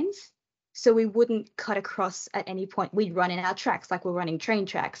lines, so we wouldn't cut across at any point. We'd run in our tracks like we're running train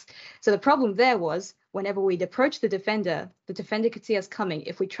tracks. So the problem there was, whenever we'd approach the defender could see us coming.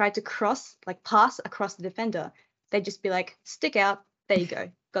 If we tried to pass across the defender, they'd just be like, stick out, there you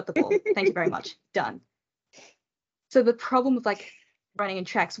go, got the ball, thank you very much, done. So the problem with like running in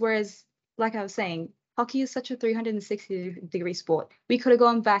tracks, whereas like I was saying, hockey is such a 360-degree sport. We could have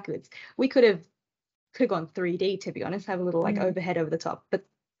gone backwards. We could have gone 3D, to be honest, have a little like overhead over the top, but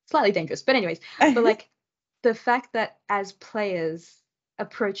slightly dangerous. But anyways, but like the fact that as players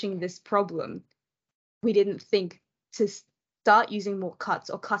approaching this problem, we didn't think to start using more cuts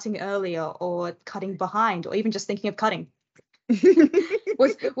or cutting earlier or cutting behind or even just thinking of cutting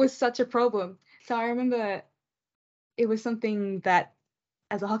was such a problem. So I remember it was something that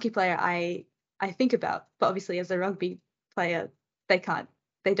as a hockey player I think about, but obviously as a rugby player they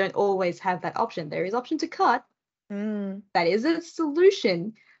don't always have that option. There is option to cut. That is a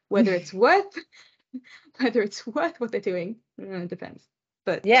solution. Whether it's worth what they're doing, it depends.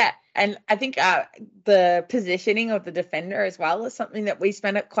 But yeah, and I think the positioning of the defender as well is something that we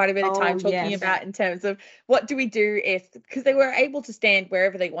spent quite a bit of time talking about in terms of what do we do because they were able to stand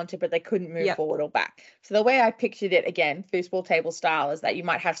wherever they wanted, but they couldn't move forward or back. So the way I pictured it, again, foosball table style, is that you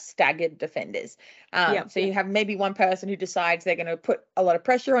might have staggered defenders. So you have maybe one person who decides they're going to put a lot of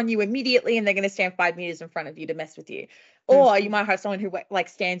pressure on you immediately and they're going to stand 5 meters in front of you to mess with you. Or you might have someone who like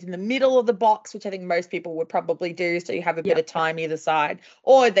stands in the middle of the box, which I think most people would probably do. So you have a bit of time either side.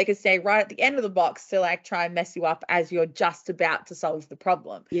 Or they could stay right at the end of the box to like try and mess you up as you're just about to solve the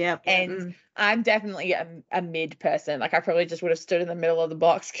problem. And I'm definitely a mid person. Like, I probably just would have stood in the middle of the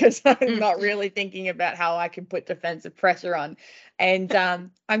box because I'm not really thinking about how I can put defensive pressure on. And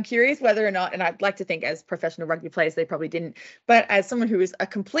I'm curious whether or not, and I'd like to think as professional rugby players, they probably didn't, but as someone who is a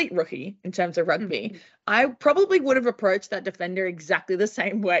complete rookie in terms of rugby, I probably would have approached that defender exactly the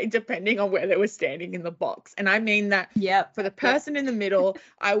same way, depending on where they were standing in the box. And I mean that for the person in the middle,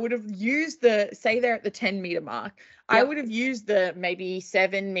 I would have used say they're at the 10-meter mark. I would have used the maybe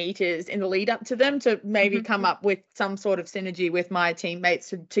 7 meters in the lead up to them to maybe come up with some sort of synergy with my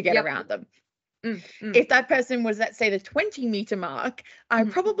teammates to get around them. If that person was at, say, the 20-meter mark, I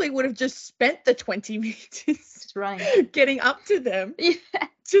probably would have just spent the 20 meters getting up to them,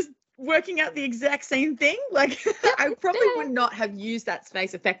 just working out the exact same thing. Like, I probably would not have used that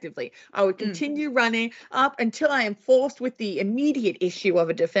space effectively. I would continue running up until I am forced with the immediate issue of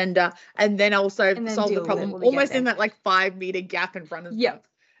a defender, and then also solve the problem almost in that like 5-meter gap in front of them.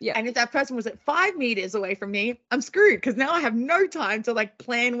 And if that person was at 5 meters away from me, I'm screwed because now I have no time to like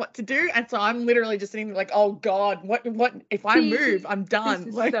plan what to do. And so I'm literally just sitting there like, oh God, what if I move, I'm done.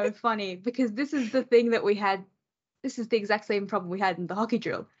 This is so funny because this is the thing that we had. This is the exact same problem we had in the hockey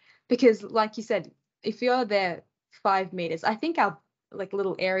drill. Because like you said, if you're there 5 meters, I think our like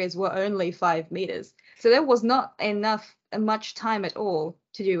little areas were only 5 meters. So there was not much time at all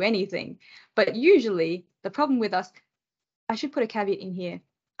to do anything. But usually the problem with us, I should put a caveat in here.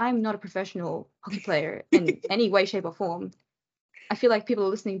 I'm not a professional hockey player in any way, shape, or form. I feel like people are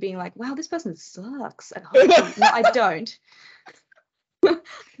listening being like, wow, this person sucks at hockey. No, I don't.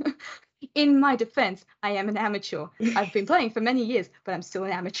 In my defense, I am an amateur. I've been playing for many years, but I'm still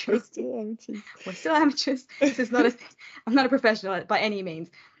an amateur. We're still amateurs. This is not I'm not a professional by any means.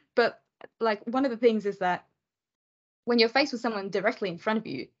 But like one of the things is that when you're faced with someone directly in front of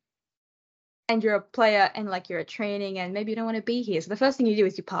you and you're a player and like you're at training and maybe you don't want to be here. So the first thing you do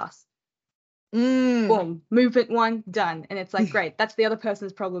is you pass. Boom, movement 1, done. And it's like, great, that's the other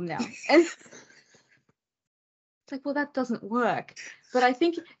person's problem now. And it's like, well, that doesn't work. But I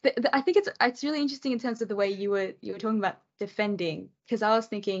think it's really interesting in terms of the way you were talking about defending, because I was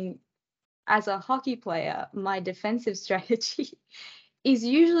thinking, as a hockey player, my defensive strategy is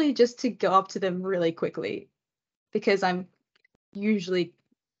usually just to go up to them really quickly, because I'm usually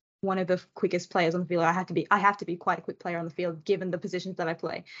one of the quickest players on the field. I have to be quite a quick player on the field given the positions that I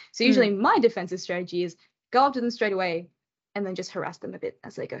play. So usually my defensive strategy is go up to them straight away and then just harass them a bit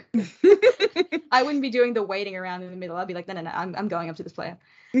as they go. I wouldn't be doing the waiting around in the middle. I'd be like, no, I'm going up to this player.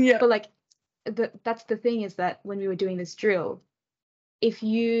 Yeah. But like that's the thing, is that when we were doing this drill, if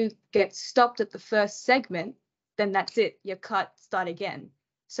you get stopped at the first segment, then that's it. You're cut, start again.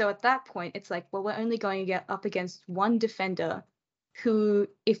 So at that point, it's like, well, we're only going to get up against one defender who,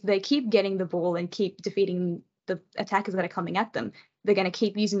 if they keep getting the ball and keep defeating the attackers that are coming at them, they're going to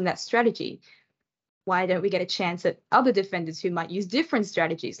keep using that strategy. Why don't we get a chance at other defenders who might use different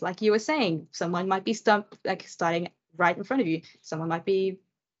strategies? Like you were saying, someone might be stumped, like starting right in front of you. Someone might be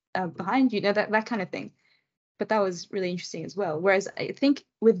behind you, that kind of thing. But that was really interesting as well. Whereas I think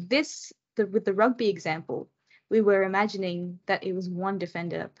with with the rugby example, we were imagining that it was one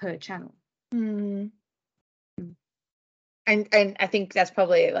defender per channel. And I think that's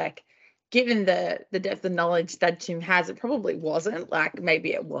probably like, given the depth of knowledge that Jim has, it probably wasn't. Like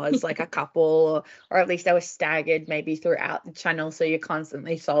maybe it was like a couple, or at least they were staggered maybe throughout the channel, so you're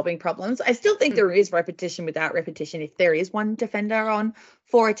constantly solving problems. I still think there is repetition without repetition. If there is one defender on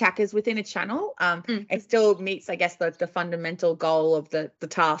 4 attackers within a channel, it still meets, I guess, the fundamental goal of the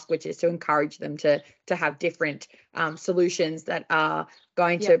task, which is to encourage them to have different solutions that are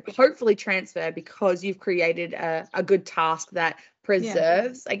going to hopefully transfer, because you've created a good task that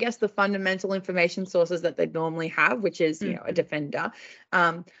preserves, I guess, the fundamental information sources that they normally have, which is, you know, a defender.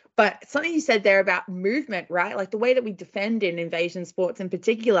 But something you said there about movement, right? Like the way that we defend in invasion sports in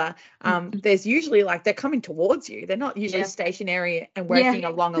particular, there's usually like they're coming towards you. They're not usually stationary and working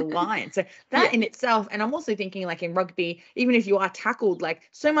along a line. So that in itself, and I'm also thinking like in rugby, even if you are tackled, like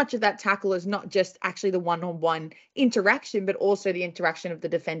so much of that tackle is not just actually the one-on-one interaction, but also the interaction of the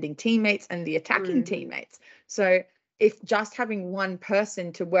defending teammates and the attacking teammates. So if just having one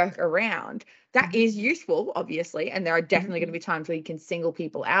person to work around, that is useful, obviously. And there are definitely going to be times where you can single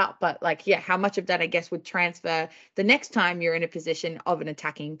people out. But like, how much of that, I guess, would transfer the next time you're in a position of an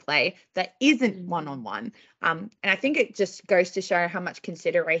attacking play that isn't one-on-one? And I think it just goes to show how much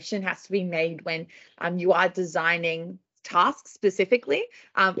consideration has to be made when you are designing tasks specifically,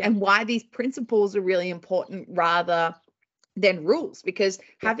 and why these principles are really important rather than rules, because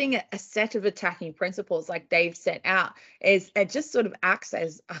having a set of attacking principles like Dave set out is it just sort of acts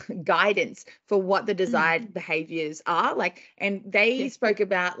as guidance for what the desired behaviors are like. And they spoke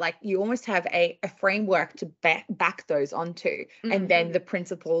about like you almost have a framework to back those onto, and then the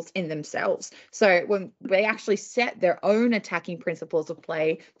principles in themselves. So when they actually set their own attacking principles of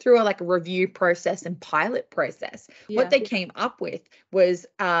play through a review process and pilot process, what they came up with was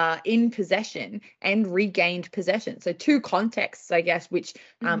in possession and regained possession. So two contexts, I guess, which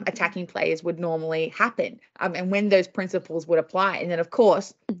attacking players would normally happen, and when those principles would apply. And then, of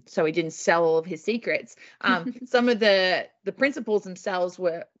course, so he didn't sell all of his secrets, some of the principles themselves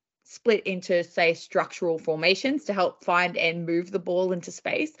were split into, say, structural formations to help find and move the ball into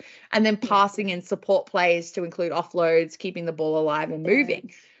space, and then passing and support plays to include offloads, keeping the ball alive and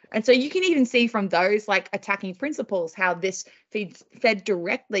moving. And so you can even see from those attacking principles how this fed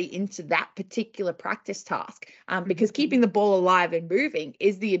directly into that particular practice task, because keeping the ball alive and moving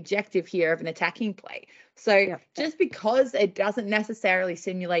is the objective here of an attacking play. So just because it doesn't necessarily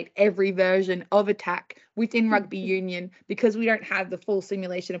simulate every version of attack within rugby union, because we don't have the full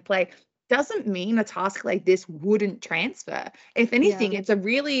simulation of play, doesn't mean a task like this wouldn't transfer. If anything, it's a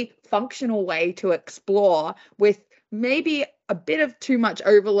really functional way to explore with maybe a bit of too much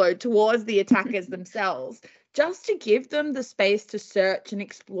overload towards the attackers themselves, just to give them the space to search and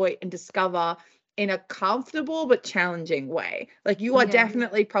exploit and discover in a comfortable but challenging way. Like you are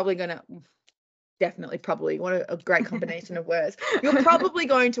definitely probably what a great combination of words. You're probably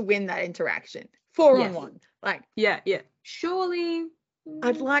going to win that interaction 4-on-1. Like, surely.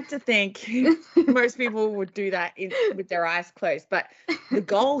 I'd like to think most people would do that with their eyes closed, but the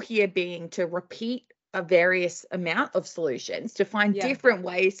goal here being to repeat a various amount of solutions to find different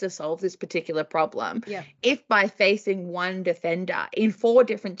ways to solve this particular problem. If by facing one defender in 4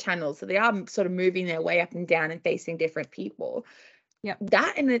 different channels, so they are sort of moving their way up and down and facing different people,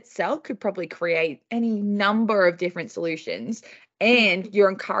 that in itself could probably create any number of different solutions, and you're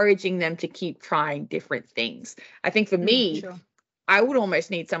encouraging them to keep trying different things. I think for me, I would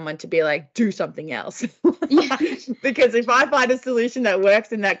almost need someone to be like, do something else. Because if I find a solution that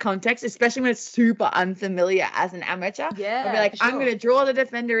works in that context, especially when it's super unfamiliar as an amateur, I'll be like, I'm going to draw the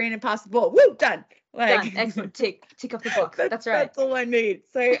defender in and pass the ball. Woo, done. Like, done. Excellent. Tick off the box. That's right. That's all I need.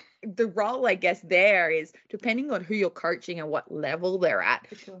 So the role, I guess, there is depending on who you're coaching and what level they're at.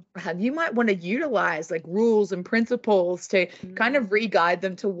 You might want to utilize like rules and principles to kind of re-guide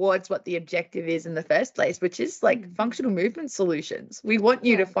them towards what the objective is in the first place, which is like functional movement solutions. We want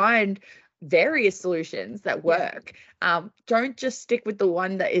you to find various solutions that work. Don't just stick with the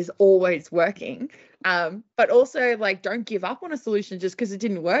one that is always working. But also like don't give up on a solution just because it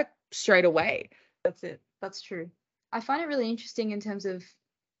didn't work straight away. That's it. That's true. I find it really interesting in terms of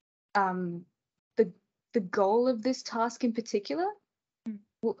the goal of this task in particular.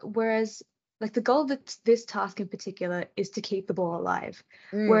 Whereas like the goal of this task in particular is to keep the ball alive.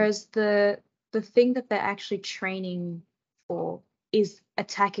 Whereas the thing that they're actually training for is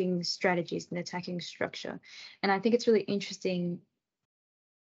attacking strategies and attacking structure. And I think it's really interesting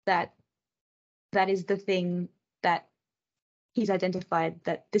that is the thing that he's identified,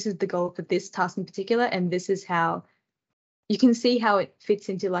 that this is the goal for this task in particular, and this is how you can see how it fits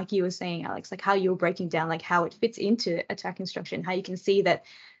into, like you were saying, Alex, like how you're breaking down like how it fits into attacking structure, and how you can see that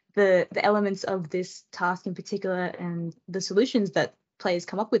the elements of this task in particular and the solutions that players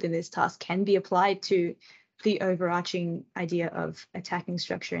come up with in this task can be applied to the overarching idea of attacking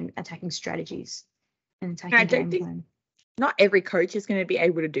structure and attacking strategies and attacking game plan. Not every coach is going to be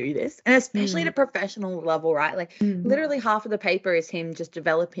able to do this, and especially at a professional level, right? Like literally half of the paper is him just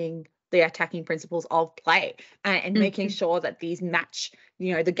developing the attacking principles of play and making sure that these match,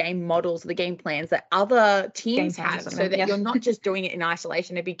 the game models, the game plans that other teams have, so that you're not just doing it in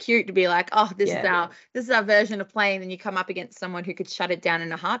isolation. It'd be cute to be like, oh, this is our version of play, and then you come up against someone who could shut it down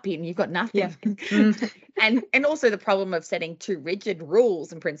in a heartbeat, and you've got nothing. And also the problem of setting too rigid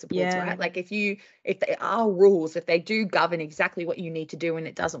rules and principles, right? Like if they are rules, if they do govern exactly what you need to do and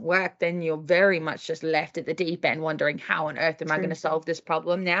it doesn't work, then you're very much just left at the deep end wondering, how on earth am I going to solve this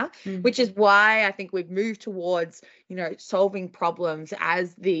problem now? Which is why I think we've moved towards, solving problems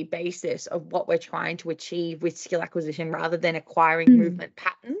as the basis of what we're trying to achieve with skill acquisition, rather than acquiring movement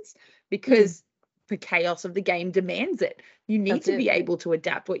patterns, because the chaos of the game demands it. You need to be able to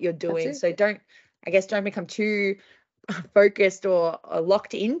adapt what you're doing. So don't become too focused or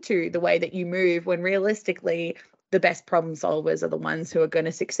locked into the way that you move, when realistically the best problem solvers are the ones who are going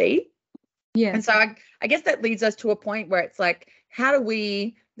to succeed. And so I guess that leads us to a point where it's like, how do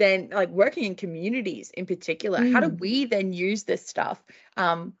we then, like working in communities in particular, how do we then use this stuff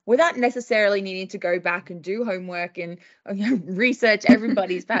without necessarily needing to go back and do homework and research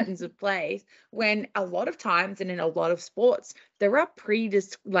everybody's patterns of play, when a lot of times and in a lot of sports there are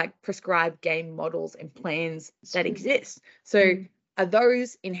prescribed game models and plans that exist. So are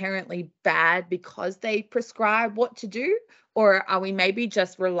those inherently bad because they prescribe what to do, or are we maybe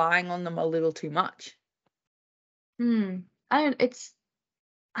just relying on them a little too much?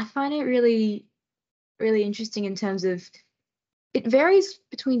 I find it really, really interesting in terms of it varies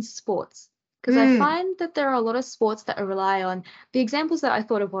between sports, because I find that there are a lot of sports that rely on the examples that I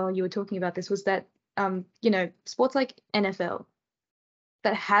thought of while you were talking about this was that sports like NFL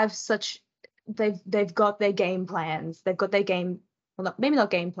that have they've got their game plans, they've got their game, well, maybe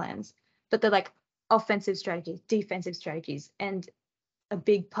not game plans, but they're like offensive strategies, defensive strategies, and a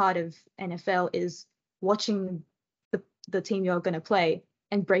big part of NFL is watching the team you're going to play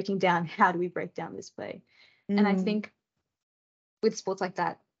and breaking down, how do we break down this play? And I think with sports like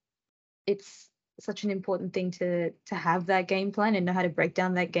that, it's such an important thing to have that game plan and know how to break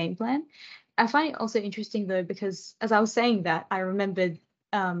down that game plan. I find it also interesting though, because as I was saying that, I remembered,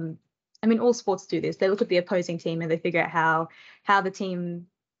 all sports do this. They look at the opposing team and they figure out how the team,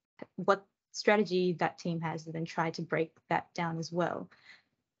 what strategy that team has, and then try to break that down as well.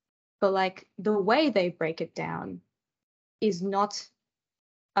 But like the way they break it down is not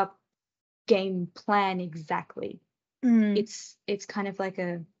a game plan exactly. It's kind of like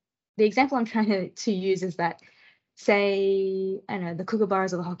the example I'm trying to use is that, say, I don't know, the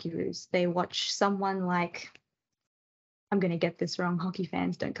Kookaburras or the Hockeyroos, they watch someone like, I'm going to get this wrong, hockey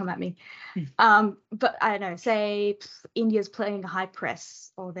fans, don't come at me. But I don't know, say India's playing a high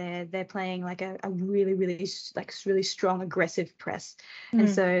press, or they're playing like a really, really, like really strong, aggressive press. And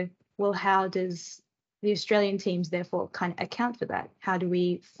so, well, how does the Australian teams therefore kind of account for that? How do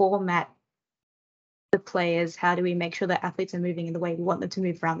we format the players? How do we make sure that athletes are moving in the way we want them to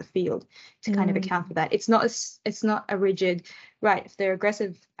move around the field to kind of account for that? It's not a rigid, right, if they're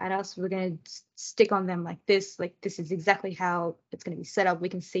aggressive at us, we're going to stick on them like this is exactly how it's going to be set up. We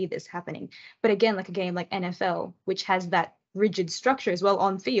can see this happening. But again, like a game like NFL, which has that rigid structure as well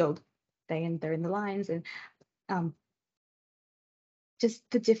on field, they're in the lines, and just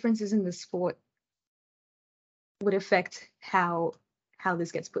the differences in the sport would affect how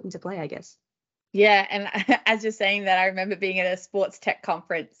this gets put into play, I guess. Yeah, and as you're saying that, I remember being at a sports tech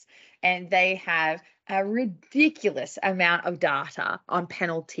conference, and they have a ridiculous amount of data on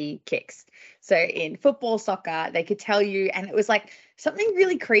penalty kicks. So in football, soccer, they could tell you, and it was like something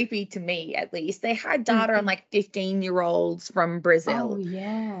really creepy to me, at least. They had data on like 15-year-olds from Brazil. Oh,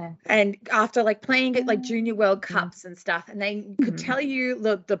 yeah. And after like playing at like junior World Cups and stuff, and they could tell you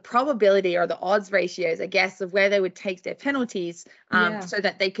the probability or the odds ratios, I guess, of where they would take their penalties, so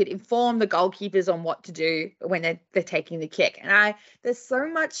that they could inform the goalkeepers on what to do when they're taking the kick. And there's so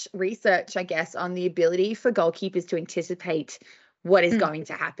much research, I guess, on the ability for goalkeepers to anticipate what is going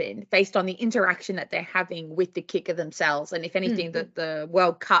to happen based on the interaction that they're having with the kicker themselves. And if anything, the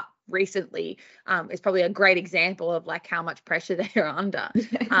World Cup recently is probably a great example of like how much pressure they're under,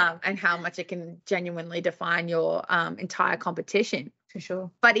 and how much it can genuinely define your entire competition. For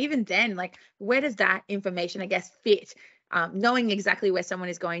sure. But even then, like, where does that information, I guess, fit? Knowing exactly where someone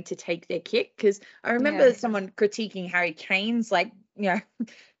is going to take their kick, because I remember someone critiquing Harry Kane's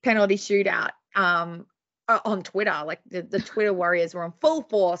penalty shootout on Twitter. Like the Twitter warriors were on full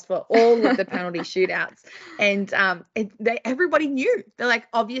force for all of the penalty shootouts, and everybody knew. They're like,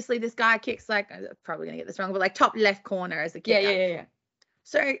 obviously this guy kicks like, I'm probably gonna get this wrong, but like top left corner as the kicker. Yeah.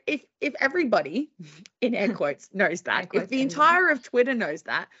 So if everybody, in air quotes, knows that, if the entire of Twitter knows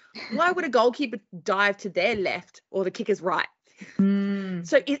that, why would a goalkeeper dive to their left or the kicker's right?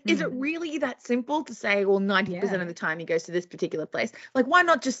 So is it really that simple to say, well, 90% of the time he goes to this particular place? Like, why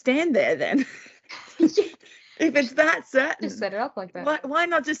not just stand there then? If it's that certain, just set it up like that. Why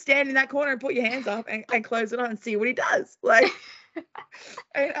not just stand in that corner and put your hands up and close it on and see what he does? Like,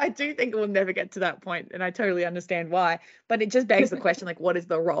 I do think it will never get to that point, and I totally understand why. But it just begs the question, like, what is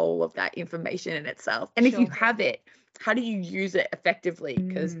the role of that information in itself? And if you have it, how do you use it effectively?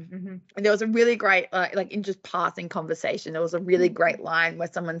 Because there was a really great, like in just passing conversation, there was a really great line where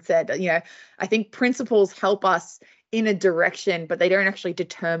someone said, I think principles help us in a direction, but they don't actually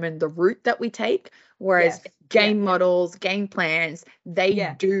determine the route that we take. Whereas game models, game plans,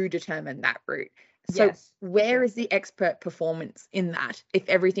 they do determine that route. So where is the expert performance in that if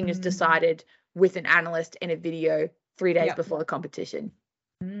everything is decided with an analyst in a video 3 days before the competition?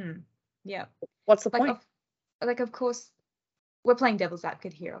 Yeah. What's the point? Of course, we're playing devil's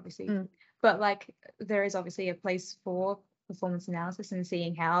advocate here, obviously. But like, there is obviously a place for performance analysis and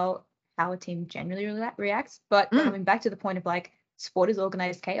seeing how a team generally reacts. But coming back to the point of like, sport is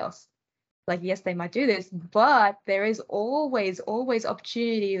organized chaos. Like, yes, they might do this, but there is always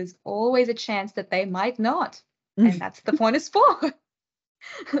opportunity. There's always a chance that they might not. And that's the point of sport.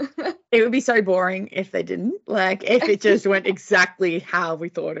 It would be so boring if they didn't. Like, if it just went exactly how we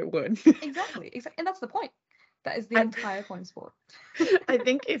thought it would. Exactly. And that's the point. That is the entire point of sport. I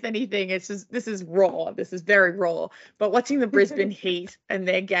think, if anything, this is raw. This is very raw. But watching the Brisbane Heat and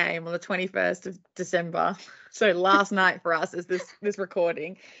their game on the 21st of December, so last night for us is this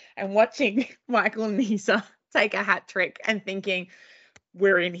recording, and watching Michael Nisa take a hat trick and thinking,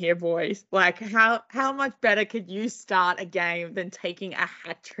 we're in here, boys. Like, how much better could you start a game than taking a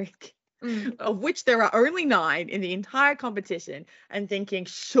hat trick, of which there are only 9 in the entire competition, and thinking,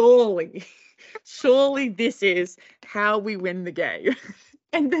 surely this is how we win the game.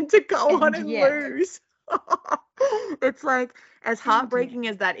 And then to go on and lose. It's like, as heartbreaking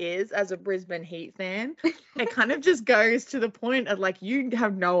as that is, as a Brisbane Heat fan, it kind of just goes to the point of like, you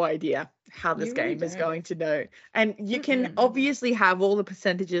have no idea how this game is going to go. And you can obviously have all the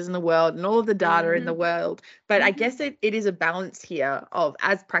percentages in the world and all of the data in the world, but I guess it is a balance here of,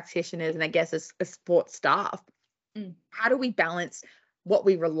 as practitioners and I guess as sports staff, how do we balance what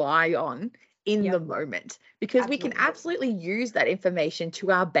we rely on in the moment, because we can absolutely use that information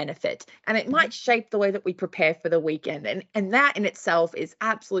to our benefit, and it might shape the way that we prepare for the weekend. And that in itself is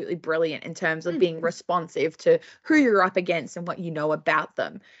absolutely brilliant in terms of being responsive to who you're up against and what you know about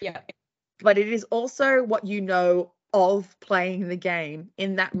them. Yeah. But it is also what you know of playing the game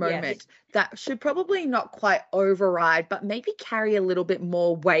in that moment that should probably not quite override, but maybe carry a little bit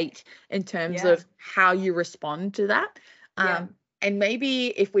more weight in terms of how you respond to that. And maybe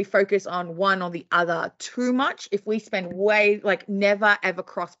if we focus on one or the other too much, if we spend never ever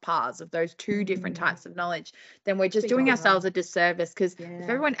cross paths of those two different types of knowledge, then we're just doing ourselves a disservice, because if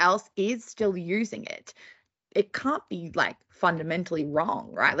everyone else is still using it, it can't be like fundamentally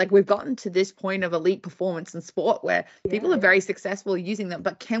wrong, right? Like, we've gotten to this point of elite performance in sport where people are very successful using them,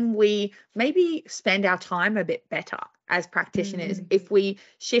 but can we maybe spend our time a bit better as practitioners if we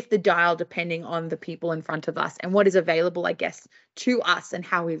shift the dial depending on the people in front of us and what is available, I guess, to us and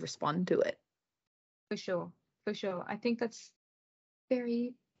how we respond to it? For sure. I think that's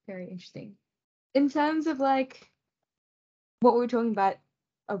very, very interesting. In terms of like what we were talking about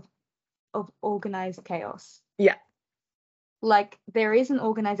of organized chaos. Yeah. Like, there is an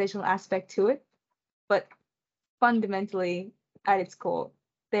organizational aspect to it, but fundamentally at its core,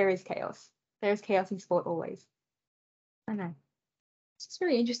 there is chaos. There is chaos in sport always. I know. It's just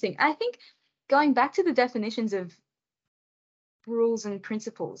very interesting. I think going back to the definitions of rules and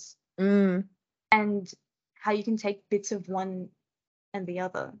principles and how you can take bits of one and the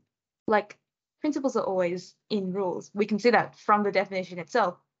other. Like, principles are always in rules. We can see that from the definition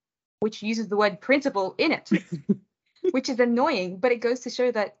itself, which uses the word principle in it, which is annoying, but it goes to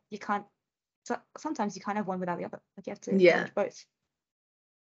show that you can't, sometimes you can't have one without the other. Like, you have to manage both.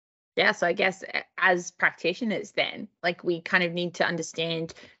 Yeah, so I guess as practitioners then, like, we kind of need to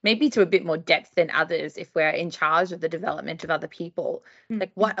understand maybe to a bit more depth than others if we're in charge of the development of other people.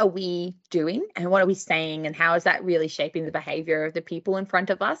 Like, what are we doing and what are we saying, and how is that really shaping the behavior of the people in front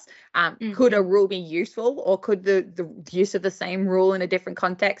of us? Could a rule be useful, or could the use of the same rule in a different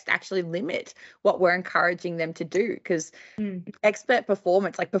context actually limit what we're encouraging them to do? Because expert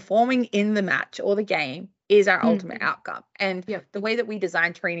performance, like performing in the match or the game, is our ultimate outcome. And the way that we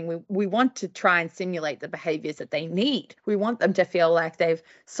design training, we want to try and simulate the behaviors that they need. We want them to feel like they've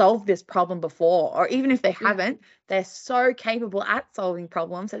solved this problem before, or even if they haven't, they're so capable at solving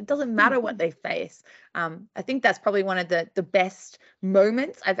problems that it doesn't matter what they face. I think that's probably one of the best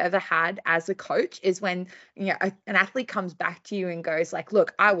moments I've ever had as a coach, is when, you know, an athlete comes back to you and goes like,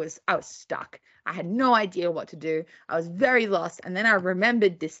 look, I was stuck. I had no idea what to do. I was very lost. And then I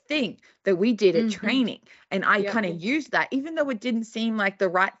remembered this thing that we did at training. And I kind of used that, even though it didn't seem like the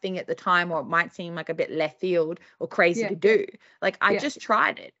right thing at the time, or it might seem like a bit left field or crazy to do. Like, I just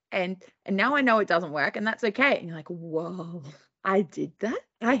tried it. And now I know it doesn't work, and that's okay. And you're like, whoa, I did that.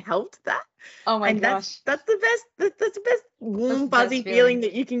 I helped that. Oh my gosh. That's the best. That's the best warm, fuzzy feeling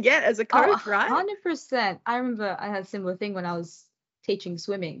that you can get as a coach, right? 100%. I remember I had a similar thing when I was teaching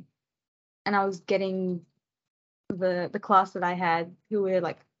swimming. And I was getting the class that I had, who were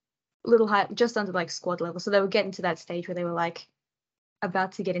like little high, just under like squad level. So they were getting to that stage where they were like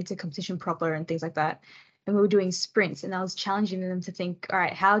about to get into competition proper and things like that. And we were doing sprints, and I was challenging them to think, all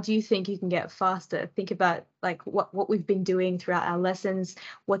right, how do you think you can get faster? Think about like what we've been doing throughout our lessons.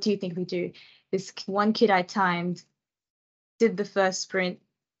 What do you think we do? This one kid I timed did the first sprint.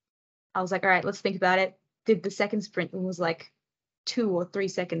 I was like, all right, let's think about it. Did the second sprint and was like 2 or 3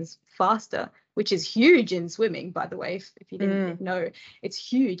 seconds faster, which is huge in swimming, by the way, if you didn't know, it's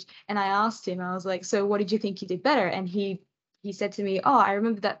huge. And I asked him, I was like, so what did you think you did better? And he said to me, oh, I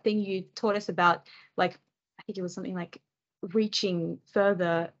remember that thing you taught us about, like, I think it was something like reaching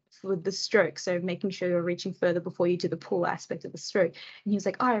further with the stroke, so making sure you're reaching further before you do the pull aspect of the stroke. And he was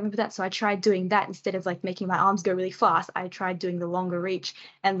like, oh, I remember that, so I tried doing that instead of like making my arms go really fast. I tried doing the longer reach,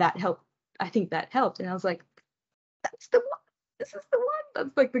 and that helped. I think that helped. And I was like, that's the one. This is the one.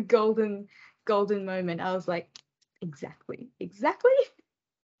 That's like the golden moment. I was like, exactly.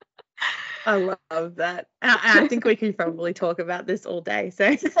 I love that. I think we can probably talk about this all day.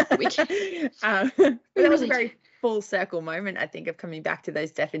 So we can. That was a very full circle moment, I think, of coming back to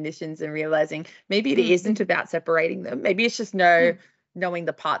those definitions and realizing maybe it isn't about separating them. Maybe it's just knowing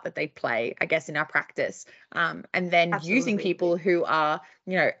the part that they play, I guess, in our practice. And then using people who are,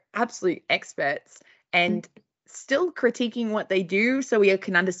 you know, absolute experts and still critiquing what they do so we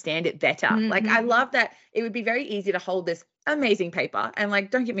can understand it better. Like, I love that. It would be very easy to hold this amazing paper, and like,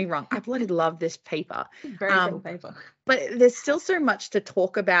 don't get me wrong, I bloody love this paper. Very cool paper. But there's still so much to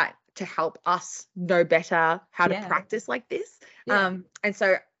talk about to help us know better how to practice like this. And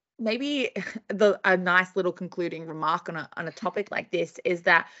so maybe a nice little concluding remark on a topic like this is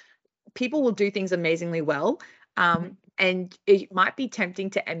that people will do things amazingly well. And it might be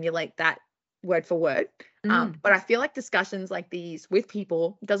tempting to emulate that word for word. But I feel like discussions like these with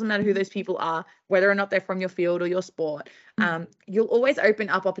people, it doesn't matter who those people are, whether or not they're from your field or your sport, you'll always open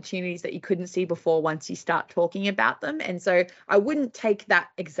up opportunities that you couldn't see before once you start talking about them. And so I wouldn't take that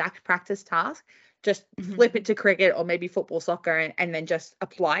exact practice task, just flip it to cricket or maybe football, soccer, and then just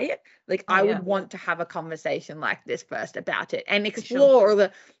apply it. Like I would want to have a conversation like this first about it and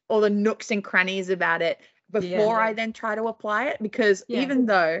explore all the nooks and crannies about it before I then try to apply it, because even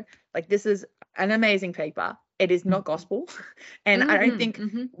though like this is an amazing paper, it is not gospel. And I don't think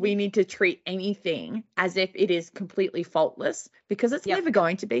we need to treat anything as if it is completely faultless, because it's never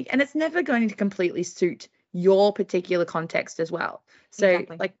going to be, and it's never going to completely suit your particular context as well. So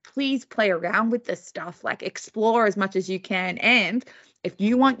like, please play around with this stuff, like explore as much as you can. And if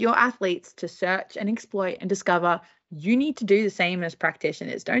you want your athletes to search and exploit and discover, you need to do the same as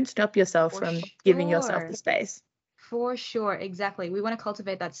practitioners. Don't stop yourself from giving yourself the space. For sure. Exactly. We want to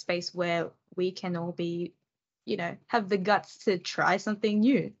cultivate that space where we can all be, have the guts to try something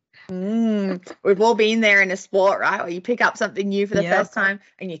new. We've all been there in a sport, right? Where you pick up something new for the first time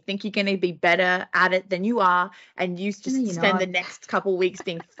and you think you're going to be better at it than you are. And you just spend the next couple of weeks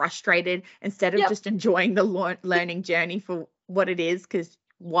being frustrated instead of just enjoying the learning journey for what it is. Because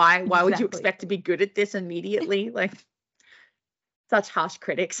why would you expect to be good at this immediately? Like, such harsh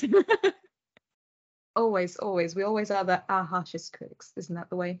critics. Always. We always are our harshest critics. Isn't that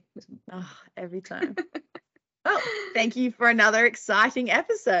the way? Oh, every time. Well, thank you for another exciting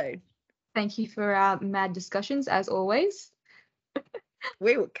episode. Thank you for our mad discussions, as always.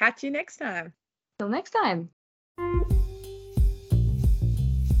 We will catch you next time. Till next time.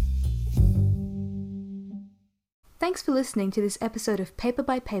 Thanks for listening to this episode of Paper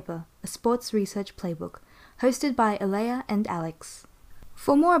by Paper, a sports research playbook, hosted by Alea and Alex.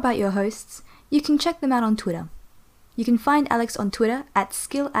 For more about your hosts, you can check them out on Twitter. You can find Alex on Twitter at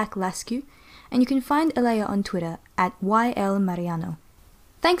skillaclascu, and you can find Alea on Twitter at ylmariano.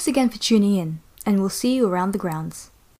 Thanks again for tuning in, and we'll see you around the grounds.